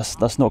looks like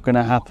that's not going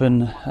to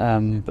happen.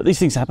 But these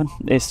things happen.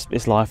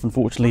 It's life.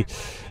 Unfortunately,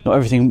 not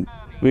everything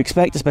we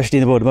expect, especially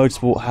in the world of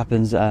motorsport,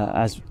 happens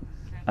as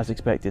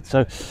expected.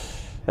 So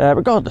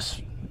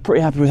regardless,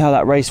 pretty happy with how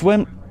that race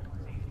went.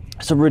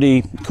 Some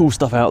really cool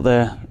stuff out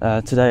there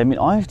today. I mean,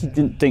 I actually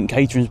didn't think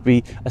catering would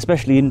be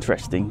especially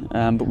interesting,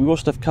 but we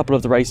watched a couple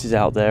of the races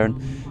out there,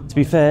 and to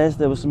be fair,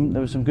 there was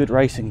some good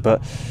racing.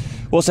 But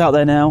what's out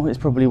there now is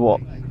probably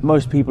what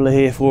most people are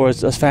here for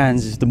as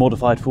fans, is the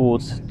modified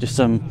Fords. Just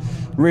some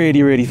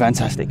really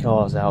fantastic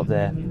cars out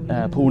there.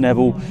 Paul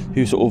Neville,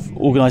 who sort of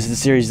organises the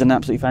series, has done an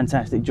absolutely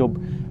fantastic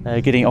job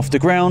getting it off the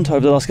ground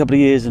over the last couple of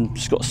years, and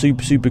just got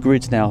super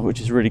grids now,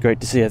 which is really great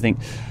to see. I think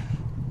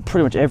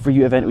pretty much every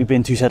event we've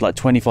been to had like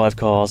 25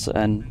 cars,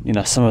 and you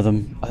know, some of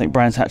them, I think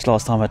Brands Hatch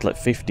last time had like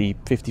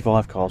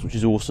 55 cars, which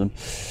is awesome.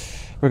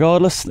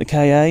 Regardless, the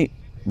KA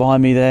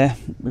behind me there,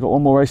 we've got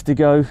one more race to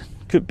go.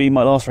 Could be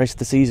my last race of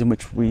the season,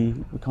 which we're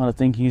kind of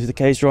thinking is the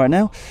case right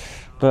now,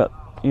 but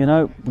you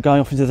know, we're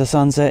going off into the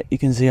sunset. You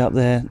can see up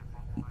there,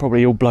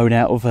 probably all blown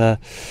out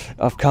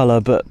of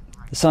colour, but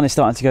the sun is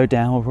starting to go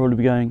down. We'll probably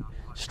be going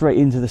straight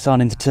into the sun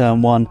into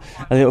turn one,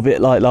 a little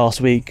bit like last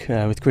week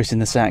with Chris in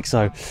the sack.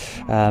 So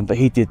but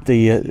he did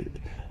the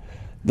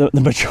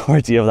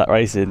majority of that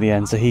race in the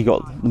end, so he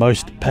got the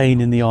most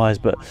pain in the eyes.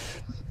 But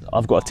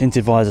I've got a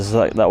tinted visor,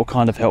 so that will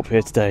kind of help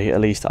here today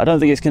at least. I don't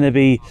think it's going to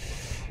be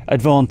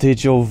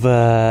advantage of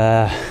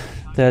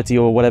 30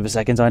 or whatever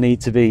seconds I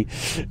need to be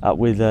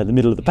with the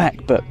middle of the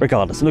pack, but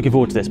regardless, I'm looking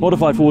forward to this.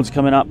 Modified Fords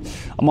coming up.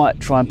 I might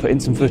try and put in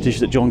some footage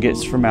that John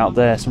gets from out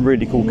there, some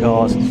really cool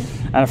cars,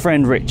 and a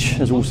friend Rich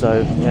has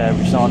also,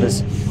 Rich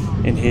Sanders,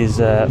 in his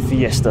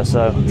Fiesta,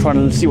 so I'm trying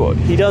to see what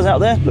he does out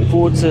there. Look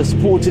forward to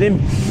supporting him,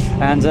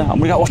 and I'm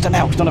going to go watch that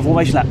now because I don't have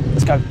formation lap.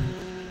 Let's go.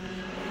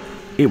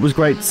 It was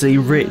great to see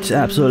Rich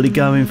absolutely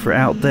going for it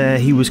out there.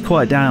 He was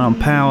quite down on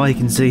power. You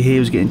can see he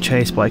was getting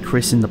chased by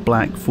Chris in the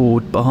black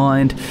Ford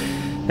behind.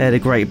 They had a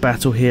great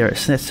battle here at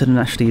Snetterton, and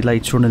actually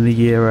later on in the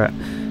year at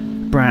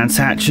Brands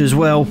Hatch as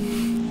well.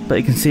 But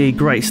you can see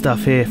great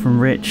stuff here from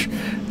Rich.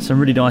 Some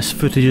really nice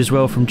footage as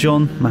well from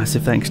John.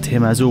 Massive thanks to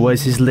him as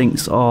always. His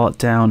links are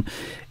down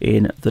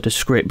in the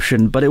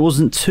description. But it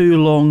wasn't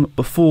too long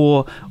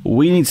before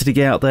we needed to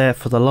get out there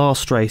for the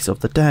last race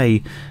of the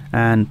day,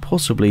 and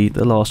possibly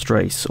the last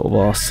race of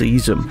our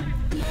season.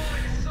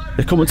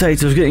 The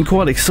commentator was getting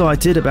quite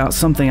excited about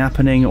something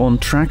happening on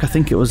track. I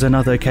think it was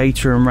another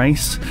Caterham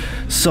race,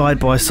 side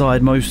by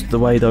side most of the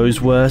way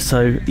those were,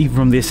 so even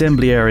from the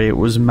assembly area it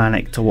was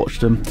manic to watch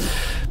them.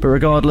 But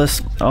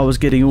regardless, I was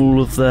getting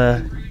all of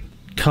the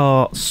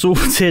car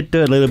sorted,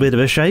 doing a little bit of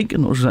a shake,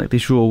 I'm not exactly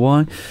sure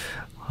why.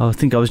 I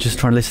think I was just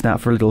trying to listen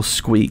out for a little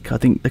squeak. I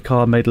think the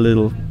car made a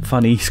little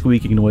funny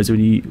squeaking noise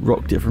when you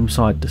rocked it from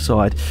side to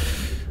side.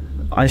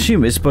 I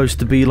assume it's supposed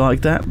to be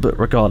like that, but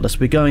regardless,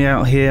 we're going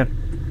out here.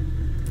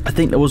 I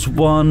think there was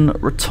one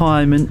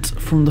retirement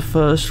from the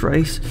first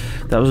race.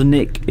 That was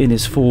Nick in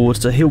his Ford,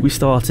 so he'll be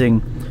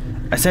starting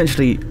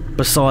essentially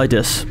beside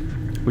us,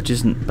 which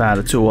isn't bad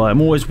at all. I'm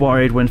always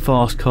worried when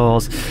fast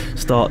cars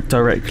start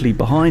directly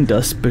behind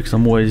us, because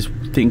I'm always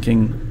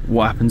thinking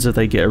what happens if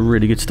they get a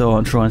really good start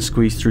and try and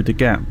squeeze through the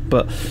gap.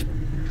 But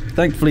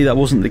thankfully that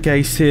wasn't the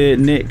case here.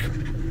 Nick,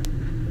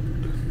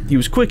 he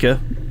was quicker,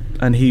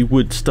 and he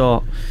would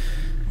start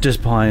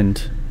just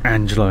behind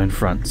Angelo in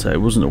front, so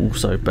it wasn't all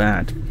so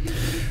bad.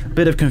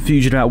 Bit of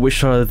confusion about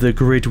which side of the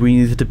grid we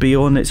needed to be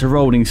on. It's a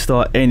rolling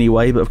start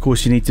anyway, but of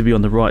course you need to be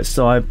on the right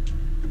side.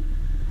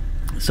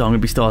 So I'm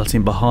going to be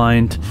starting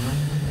behind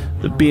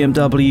the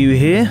BMW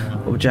here,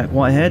 of Jack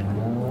Whitehead.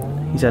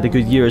 He's had a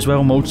good year as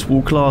well,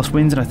 multiple class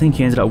wins, and I think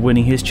he ended up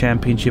winning his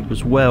championship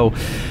as well.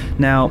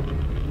 Now,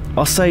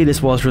 I'll say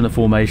this whilst we're in the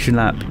formation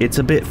lap, it's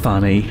a bit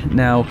funny.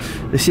 Now,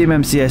 the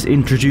CMMCS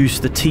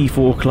introduced the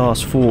T4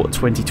 class for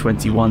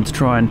 2021 to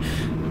try and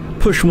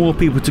push more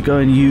people to go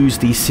and use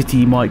these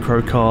city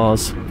micro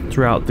cars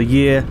throughout the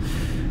year.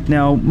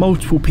 Now,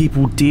 multiple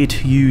people did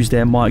use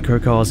their micro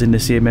cars in the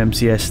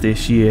CMMCS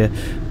this year,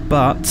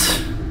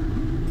 but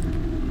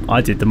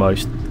I did the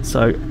most.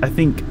 So I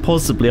think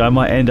possibly I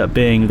might end up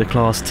being the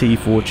Class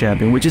T4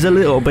 champion, which is a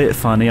little bit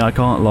funny, I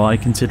can't lie,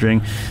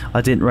 considering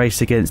I didn't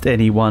race against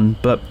anyone.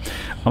 But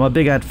I'm a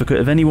big advocate.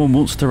 If anyone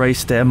wants to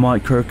race their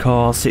micro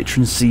car,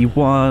 Citroen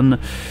C1,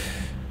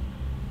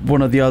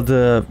 one of the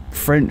other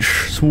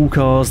French small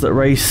cars that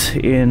race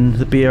in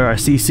the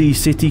BRCC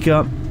City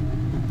Cup,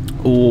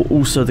 or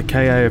also the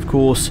KA of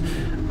course,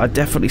 I'd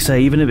definitely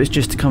say, even if it's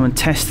just to come and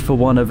test for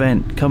one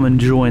event, come and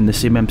join the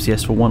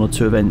CMMCS for one or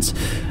two events.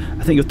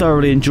 I think you'll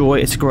thoroughly enjoy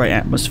it. It's a great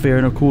atmosphere,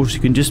 and of course you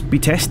can just be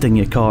testing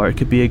your car. It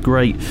could be a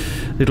great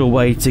little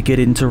way to get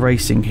into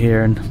racing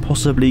here, and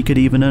possibly you could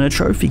even earn a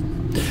trophy.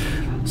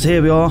 So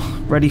here we are,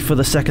 ready for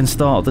the second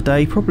start of the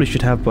day. Probably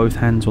should have both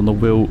hands on the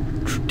wheel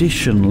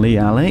traditionally,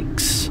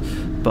 Alex,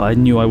 but I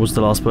knew I was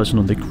the last person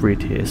on the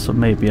grid here, so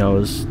maybe I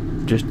was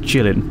just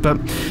chilling. But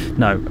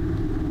no,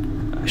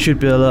 I should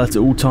be alert at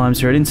all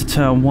times here. Into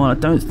turn 1, I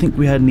don't think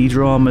we had any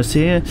dramas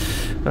here.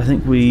 I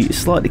think we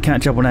slightly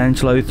catch up on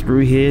Angelo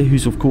through here,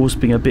 who's of course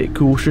being a bit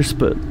cautious,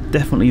 but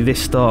definitely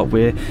this start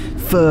we're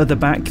further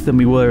back than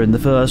we were in the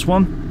first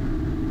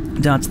one.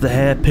 Down to the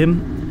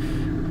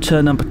hairpin,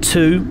 turn number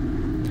 2.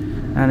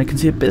 And I can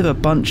see a bit of a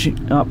bunch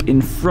up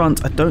in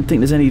front. I don't think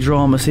there's any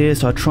dramas here,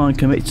 so I try and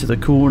commit to the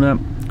corner.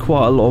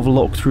 Quite a lot of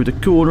lock through the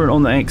corner, and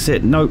on the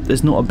exit, nope,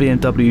 there's not a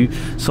BMW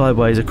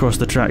sideways across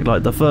the track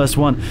like the first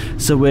one,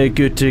 so we're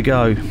good to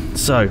go.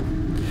 So,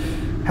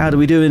 how do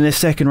we do in this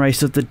second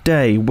race of the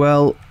day?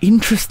 Well,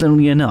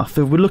 interestingly enough,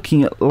 if we're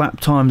looking at lap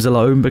times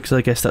alone, because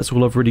I guess that's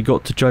all I've really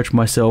got to judge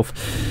myself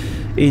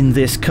in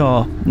this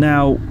car.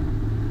 Now,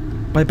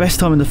 my best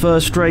time in the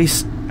first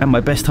race and my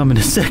best time in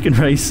the second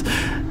race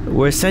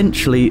were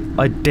essentially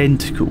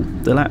identical.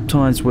 The lap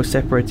times were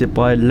separated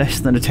by less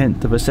than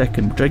 1/10 of a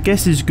second, which I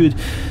guess is good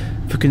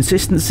for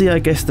consistency. I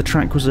guess the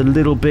track was a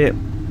little bit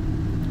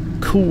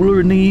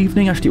cooler in the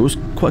evening. Actually, it was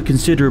quite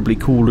considerably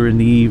cooler in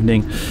the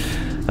evening.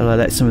 And I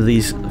let some of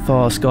these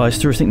fast guys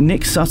through. I think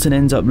Nick Sutton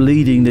ends up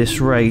leading this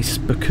race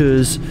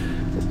because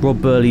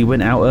Rob Burley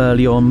went out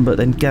early on, but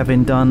then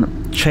Gavin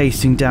Dunn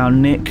chasing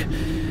down Nick,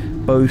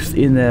 both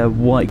in their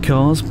white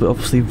cars, but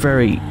obviously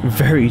very,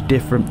 very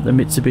different. The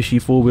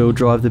Mitsubishi four-wheel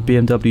drive, the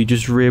BMW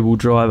just rear-wheel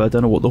drive. I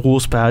don't know what the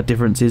horsepower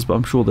difference is, but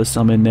I'm sure there's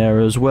some in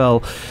there as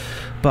well.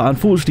 But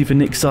unfortunately for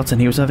Nick Sutton,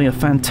 he was having a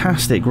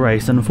fantastic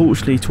race, and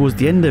unfortunately towards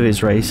the end of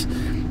his race,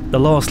 the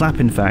last lap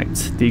in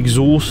fact, the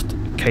exhaust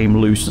came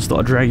loose and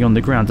started dragging on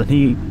the ground, and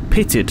he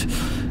pitted.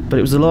 But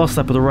it was the last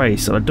lap of the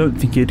race, and I don't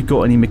think he'd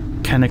got any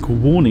mechanical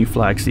warning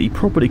flags that he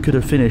probably could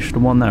have finished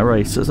and won that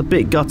race. So it's a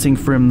bit gutting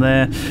for him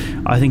there.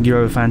 I think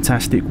you're a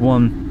fantastic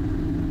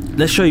one.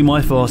 Let's show you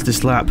my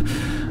fastest lap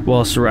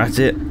whilst we're at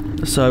it.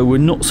 So we're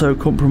not so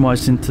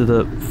compromised into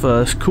the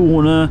first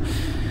corner.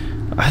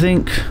 I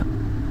think,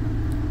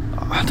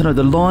 I don't know,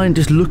 the line,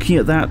 just looking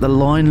at that, the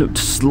line looked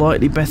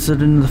slightly better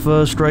than the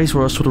first race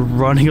where I was sort of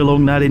running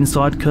along that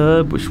inside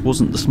curb, which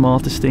wasn't the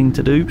smartest thing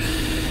to do.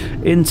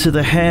 Into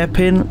the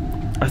hairpin,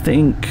 I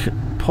think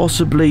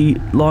possibly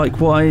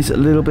likewise a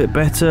little bit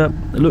better.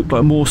 It looked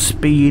like more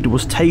speed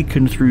was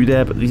taken through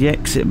there, but the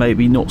exit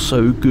maybe not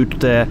so good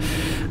there.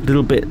 A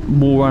little bit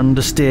more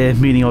understeer,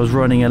 meaning I was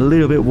running a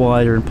little bit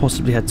wider and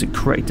possibly had to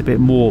correct a bit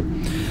more.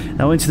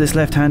 Now into this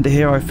left-hander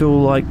here, I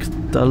feel like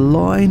the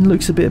line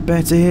looks a bit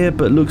better here,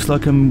 but looks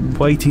like I'm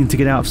waiting to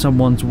get out of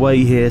someone's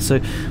way here, so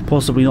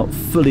possibly not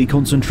fully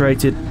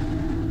concentrated.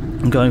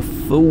 I'm going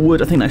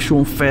forward. I think that's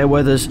Sean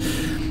Fairweather's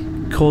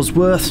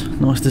Cosworth.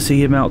 Nice to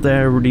see him out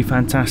there. A really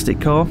fantastic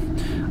car.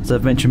 As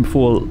I've mentioned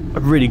before, a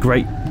really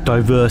great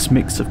diverse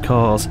mix of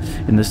cars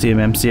in the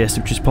CMMCS,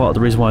 which is part of the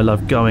reason why I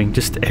love going.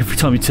 Just every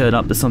time you turn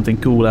up, there's something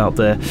cool out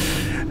there,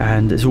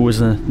 and it's always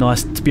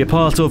nice to be a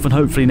part of, and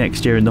hopefully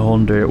next year in the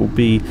Honda it will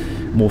be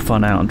more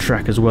fun out on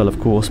track as well, of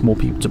course, more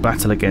people to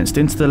battle against.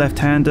 Into the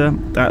left-hander,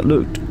 that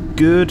looked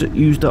good,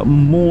 used up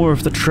more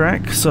of the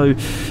track, so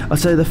I'd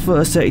say the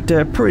first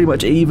sector pretty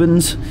much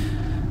evens.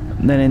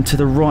 And then into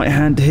the right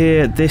hand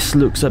here, this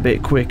looks a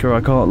bit quicker,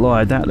 I can't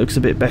lie. That looks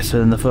a bit better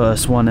than the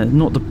first one. And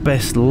not the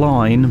best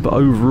line, but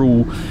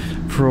overall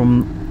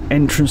from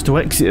entrance to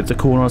exit of the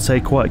corner, I'd say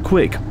quite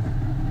quick.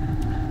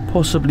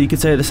 Possibly you could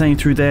say the same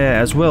through there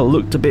as well.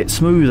 Looked a bit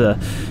smoother.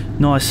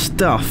 Nice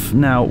stuff.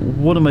 Now,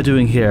 what am I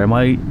doing here? Am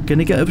I going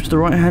to get over to the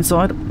right hand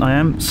side? I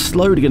am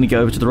slowly going to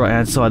go over to the right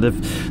hand side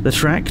of the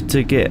track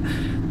to get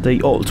the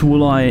optimal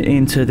line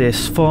into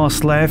this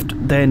fast left,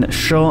 then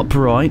sharp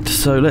right.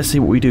 So let's see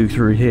what we do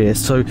through here.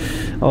 So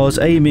I was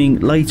aiming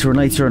later and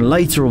later and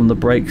later on the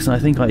brakes, and I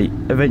think I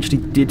eventually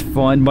did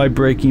find my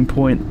braking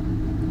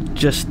point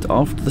just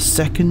after the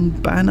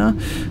second banner,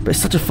 but it's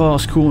such a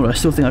fast corner, I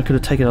still think I could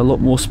have taken a lot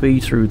more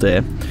speed through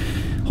there.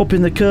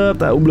 Hopping the curb,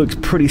 that all looks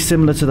pretty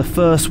similar to the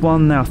first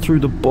one. Now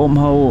through the bomb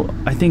hole,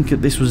 I think that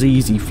this was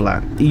easy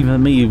flat.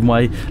 Even me with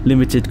my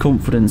limited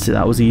confidence,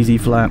 that was easy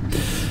flat.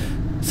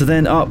 So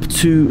then up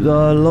to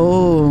the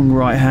long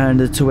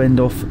right-hander to end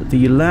off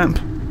the lap.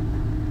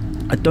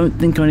 I don't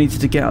think I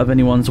needed to get out of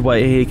anyone's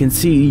way here. You can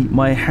see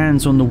my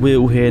hands on the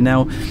wheel here.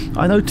 Now,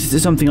 I noticed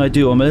it's something I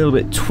do. I'm a little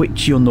bit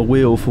twitchy on the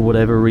wheel for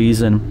whatever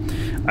reason.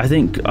 I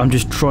think I'm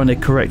just trying to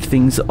correct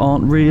things that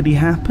aren't really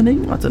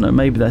happening. I don't know,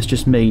 maybe that's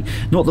just me.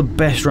 Not the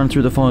best run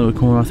through the final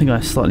corner. I think I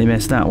slightly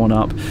messed that one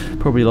up.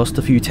 Probably lost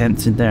a few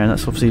tenths in there, and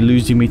that's obviously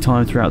losing me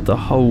time throughout the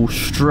whole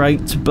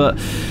straight. But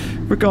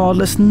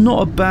regardless,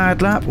 not a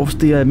bad lap.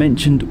 Obviously, I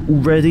mentioned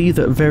already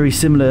that very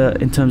similar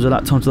in terms of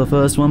lap time to the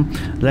first one.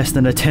 Less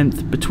than a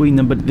tenth between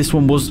them, but this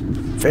one was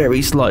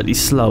very slightly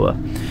slower.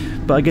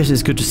 But I guess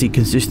it's good to see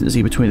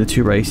consistency between the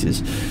two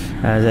races.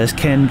 There's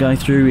Ken going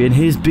through in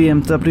his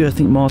BMW. I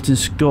think Martin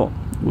Scott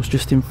was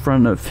just in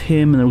front of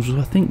him, and there was,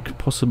 I think,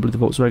 possibly the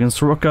Volkswagen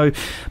Scirocco.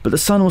 But the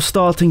sun was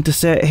starting to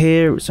set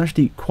here. It's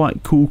actually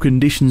quite cool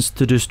conditions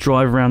to just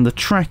drive around the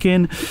track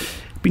in.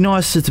 It'd be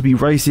nicer to be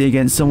racing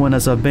against someone,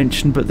 as I've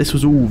mentioned, but this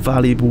was all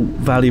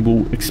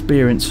valuable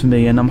experience for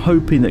me, and I'm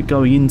hoping that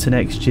going into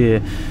next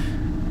year,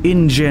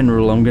 in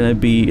general, I'm going to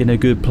be in a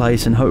good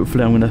place, and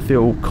hopefully I'm going to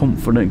feel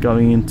confident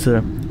going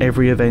into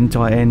every event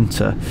I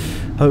enter.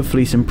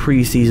 Hopefully some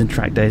pre-season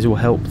track days will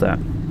help that.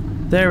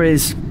 There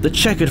is the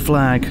checkered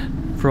flag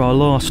for our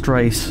last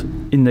race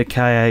in the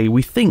KA.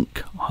 We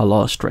think our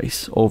last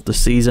race of the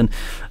season.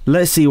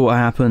 Let's see what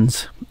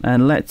happens,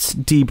 and let's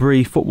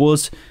debrief what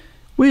was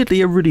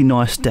weirdly a really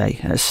nice day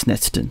at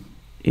Snetterton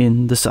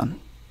in the sun.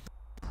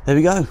 There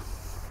we go.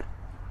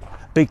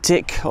 Big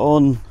tick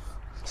on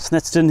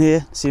Snetterton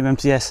here,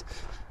 CMMCS,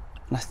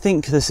 and I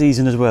think the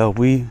season as well.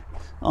 We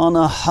aren't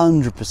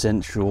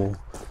 100% sure,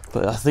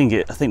 but I think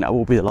that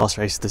will be the last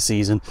race of the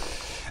season,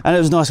 and it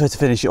was a nice way to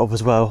finish it off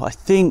as well. I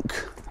think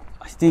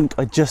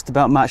I just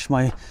about matched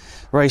my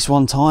race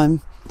one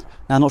time.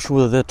 Now, I'm not sure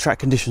whether the track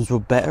conditions were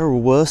better or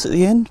worse at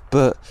the end,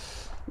 but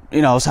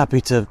you know, I was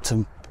happy to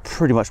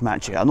pretty much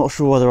match it. I'm not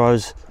sure whether I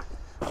was,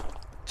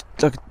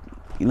 like,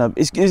 you know,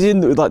 it's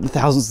in like the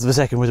thousandths of a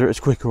second whether it was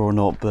quicker or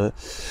not, but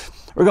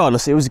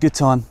regardless, it was a good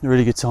time, a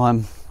really good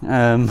time.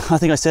 I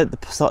think I said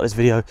at the start of this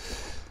video,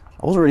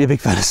 I wasn't really a big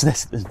fan of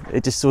Snetterton.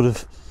 It just sort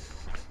of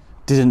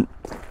didn't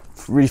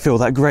really feel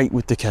that great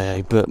with the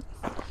KA, but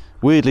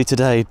weirdly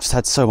today just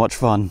had so much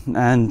fun,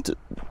 and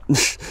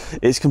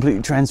it's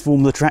completely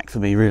transformed the track for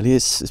me, really.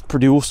 It's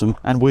pretty awesome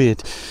and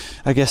weird.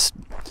 I guess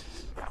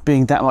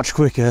being that much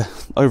quicker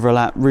over a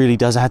lap really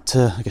does add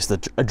to, I guess, the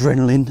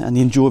adrenaline and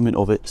the enjoyment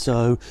of it.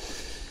 So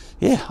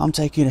yeah, I'm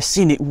taking a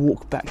scenic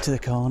walk back to the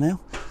car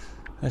now.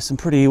 There's some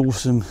pretty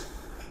awesome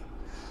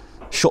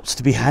shots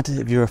to be had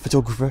if you're a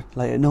photographer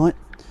late at night.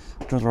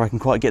 I don't know if I can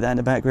quite get that in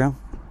the background.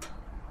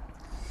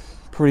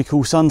 Pretty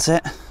cool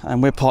sunset,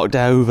 and we're parked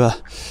over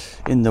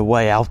in the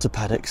way outer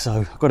paddock,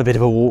 so I've got a bit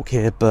of a walk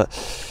here. But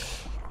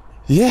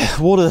yeah,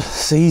 what a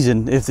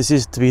season if this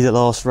is to be the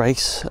last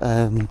race.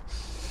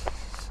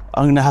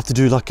 I'm gonna have to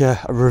do like a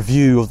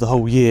review of the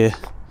whole year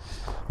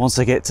once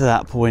I get to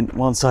that point,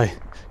 once I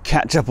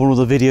catch up on all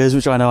the videos,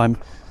 which I know I'm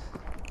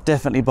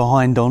definitely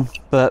behind on.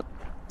 But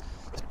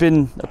it's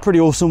been a pretty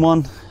awesome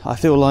one. I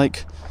feel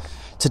like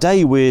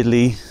today,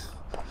 weirdly,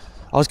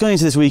 I was going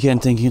into this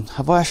weekend thinking,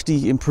 have I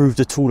actually improved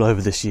at all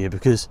over this year?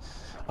 Because,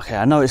 okay,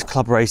 I know it's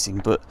club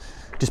racing, but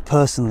just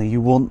personally, you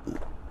want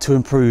to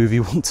improve,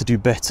 you want to do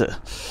better.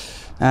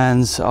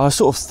 And I was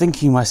sort of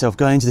thinking myself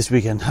going into this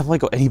weekend, have I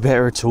got any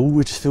better at all?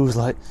 Which feels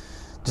like,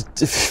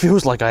 it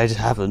feels like I just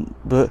haven't.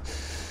 But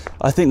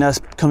I think that's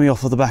coming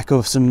off of the back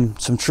of some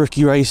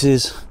tricky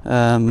races.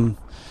 I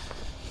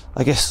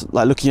guess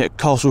like looking at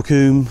Castle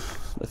Combe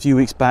a few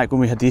weeks back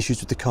when we had the issues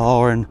with the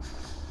car, and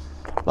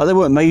like they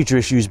weren't major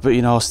issues, but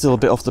you know, I was still a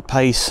bit off the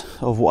pace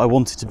of what I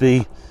wanted to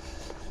be.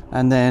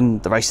 And then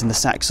the race in the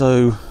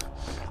Saxo,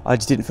 I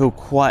just didn't feel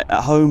quite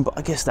at home, but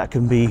I guess that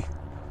can be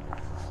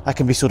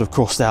sort of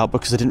crossed out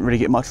because I didn't really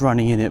get much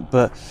running in it.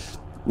 But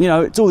you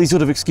know, it's all these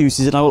sort of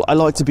excuses, and I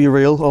like to be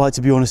real, I like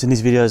to be honest in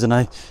these videos, and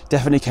I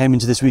definitely came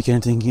into this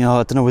weekend thinking, oh,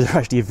 I don't know whether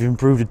actually I've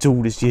improved at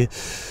all this year.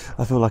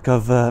 I feel like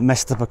I've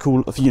messed up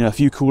a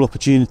few cool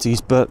opportunities.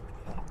 But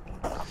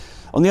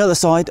on the other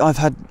side, I've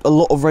had a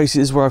lot of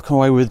races where I've come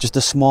away with just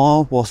a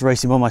smile whilst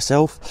racing by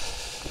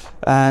myself,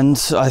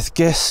 and I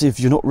guess if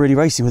you're not really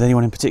racing with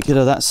anyone in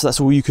particular, that's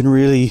all you can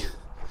really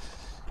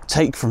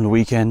take from the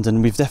weekend.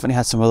 And we've definitely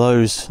had some of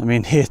those. I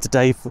mean, here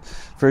today,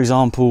 for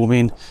example, I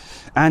mean,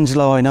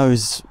 Angelo, I know,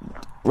 is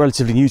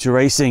relatively new to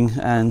racing,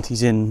 and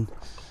he's in,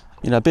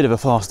 you know, a bit of a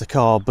faster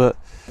car, but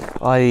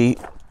I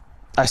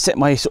set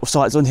my sort of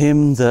sights on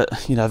him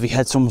that, you know, if he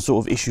had some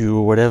sort of issue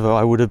or whatever,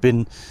 I would have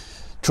been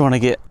trying to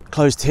get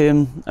close to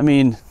him. I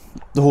mean,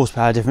 the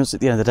horsepower difference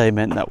at the end of the day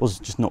meant that was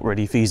just not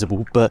really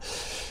feasible, but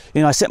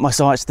you know, I set my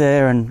sights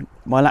there, and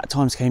my lap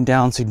times came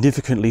down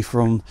significantly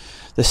from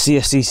the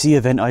CSCC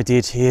event I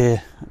did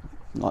here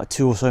like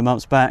 2 or so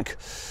months back.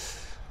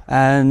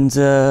 And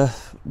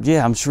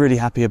yeah, I'm just really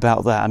happy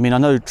about that. I mean, I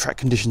know track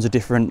conditions are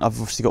different. I've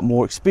obviously got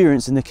more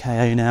experience in the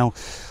KA now,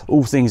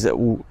 all things that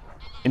will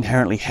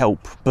inherently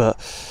help, but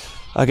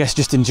I guess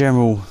just in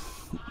general,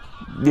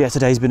 yeah,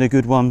 today's been a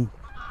good one.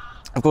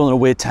 I've gone on a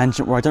weird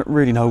tangent where I don't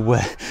really know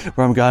where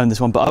I'm going with this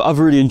one, but I've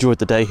really enjoyed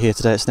the day here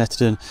today at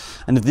Snetterton,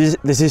 and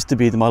if this is to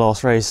be my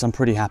last race, I'm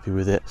pretty happy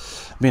with it.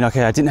 I mean,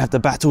 okay, I didn't have the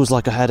battles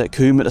like I had at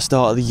Combe at the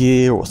start of the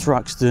year, or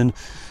Thruxton,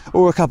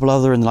 or a couple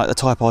other in like the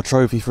Type R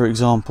Trophy, for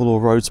example, or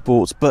Road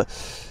Sports, but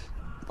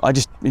I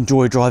just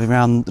enjoy driving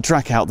around the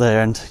track out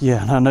there. And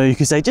yeah, I know you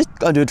could say just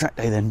go do a track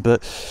day then,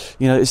 but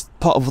you know, it's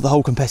part of the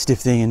whole competitive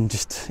thing, and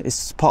just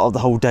it's part of the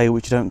whole day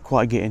which you don't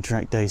quite get in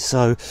track days.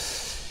 So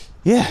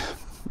yeah,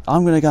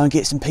 I'm going to go and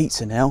get some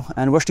pizza now,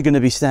 and we're actually going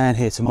to be staying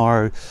here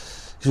tomorrow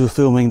because we're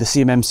filming the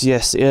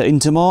CMMCS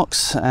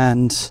Intermarks,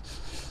 and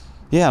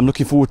yeah, I'm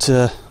looking forward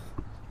to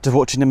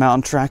watching them out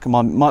on track. I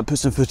might put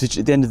some footage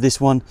at the end of this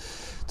one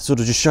to sort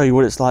of just show you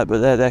what it's like,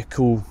 but they're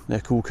cool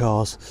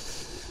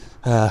cars.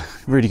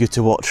 Really good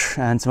to watch,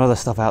 and some other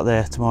stuff out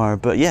there tomorrow.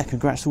 But yeah,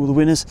 congrats to all the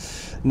winners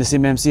in the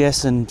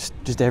CMMCS and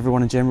just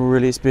everyone in general.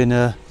 Really, it's been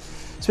a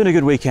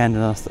good weekend,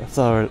 and I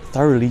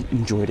thoroughly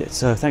enjoyed it.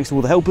 So thanks to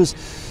all the helpers,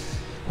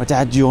 my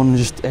dad, John,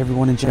 just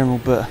everyone in general.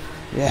 But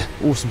yeah,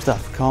 awesome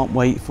stuff. Can't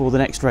wait for the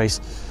next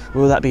race.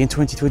 Will that be in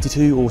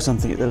 2022 or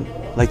something at the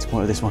later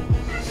point of this one?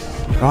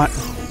 Right,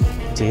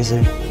 see you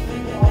soon.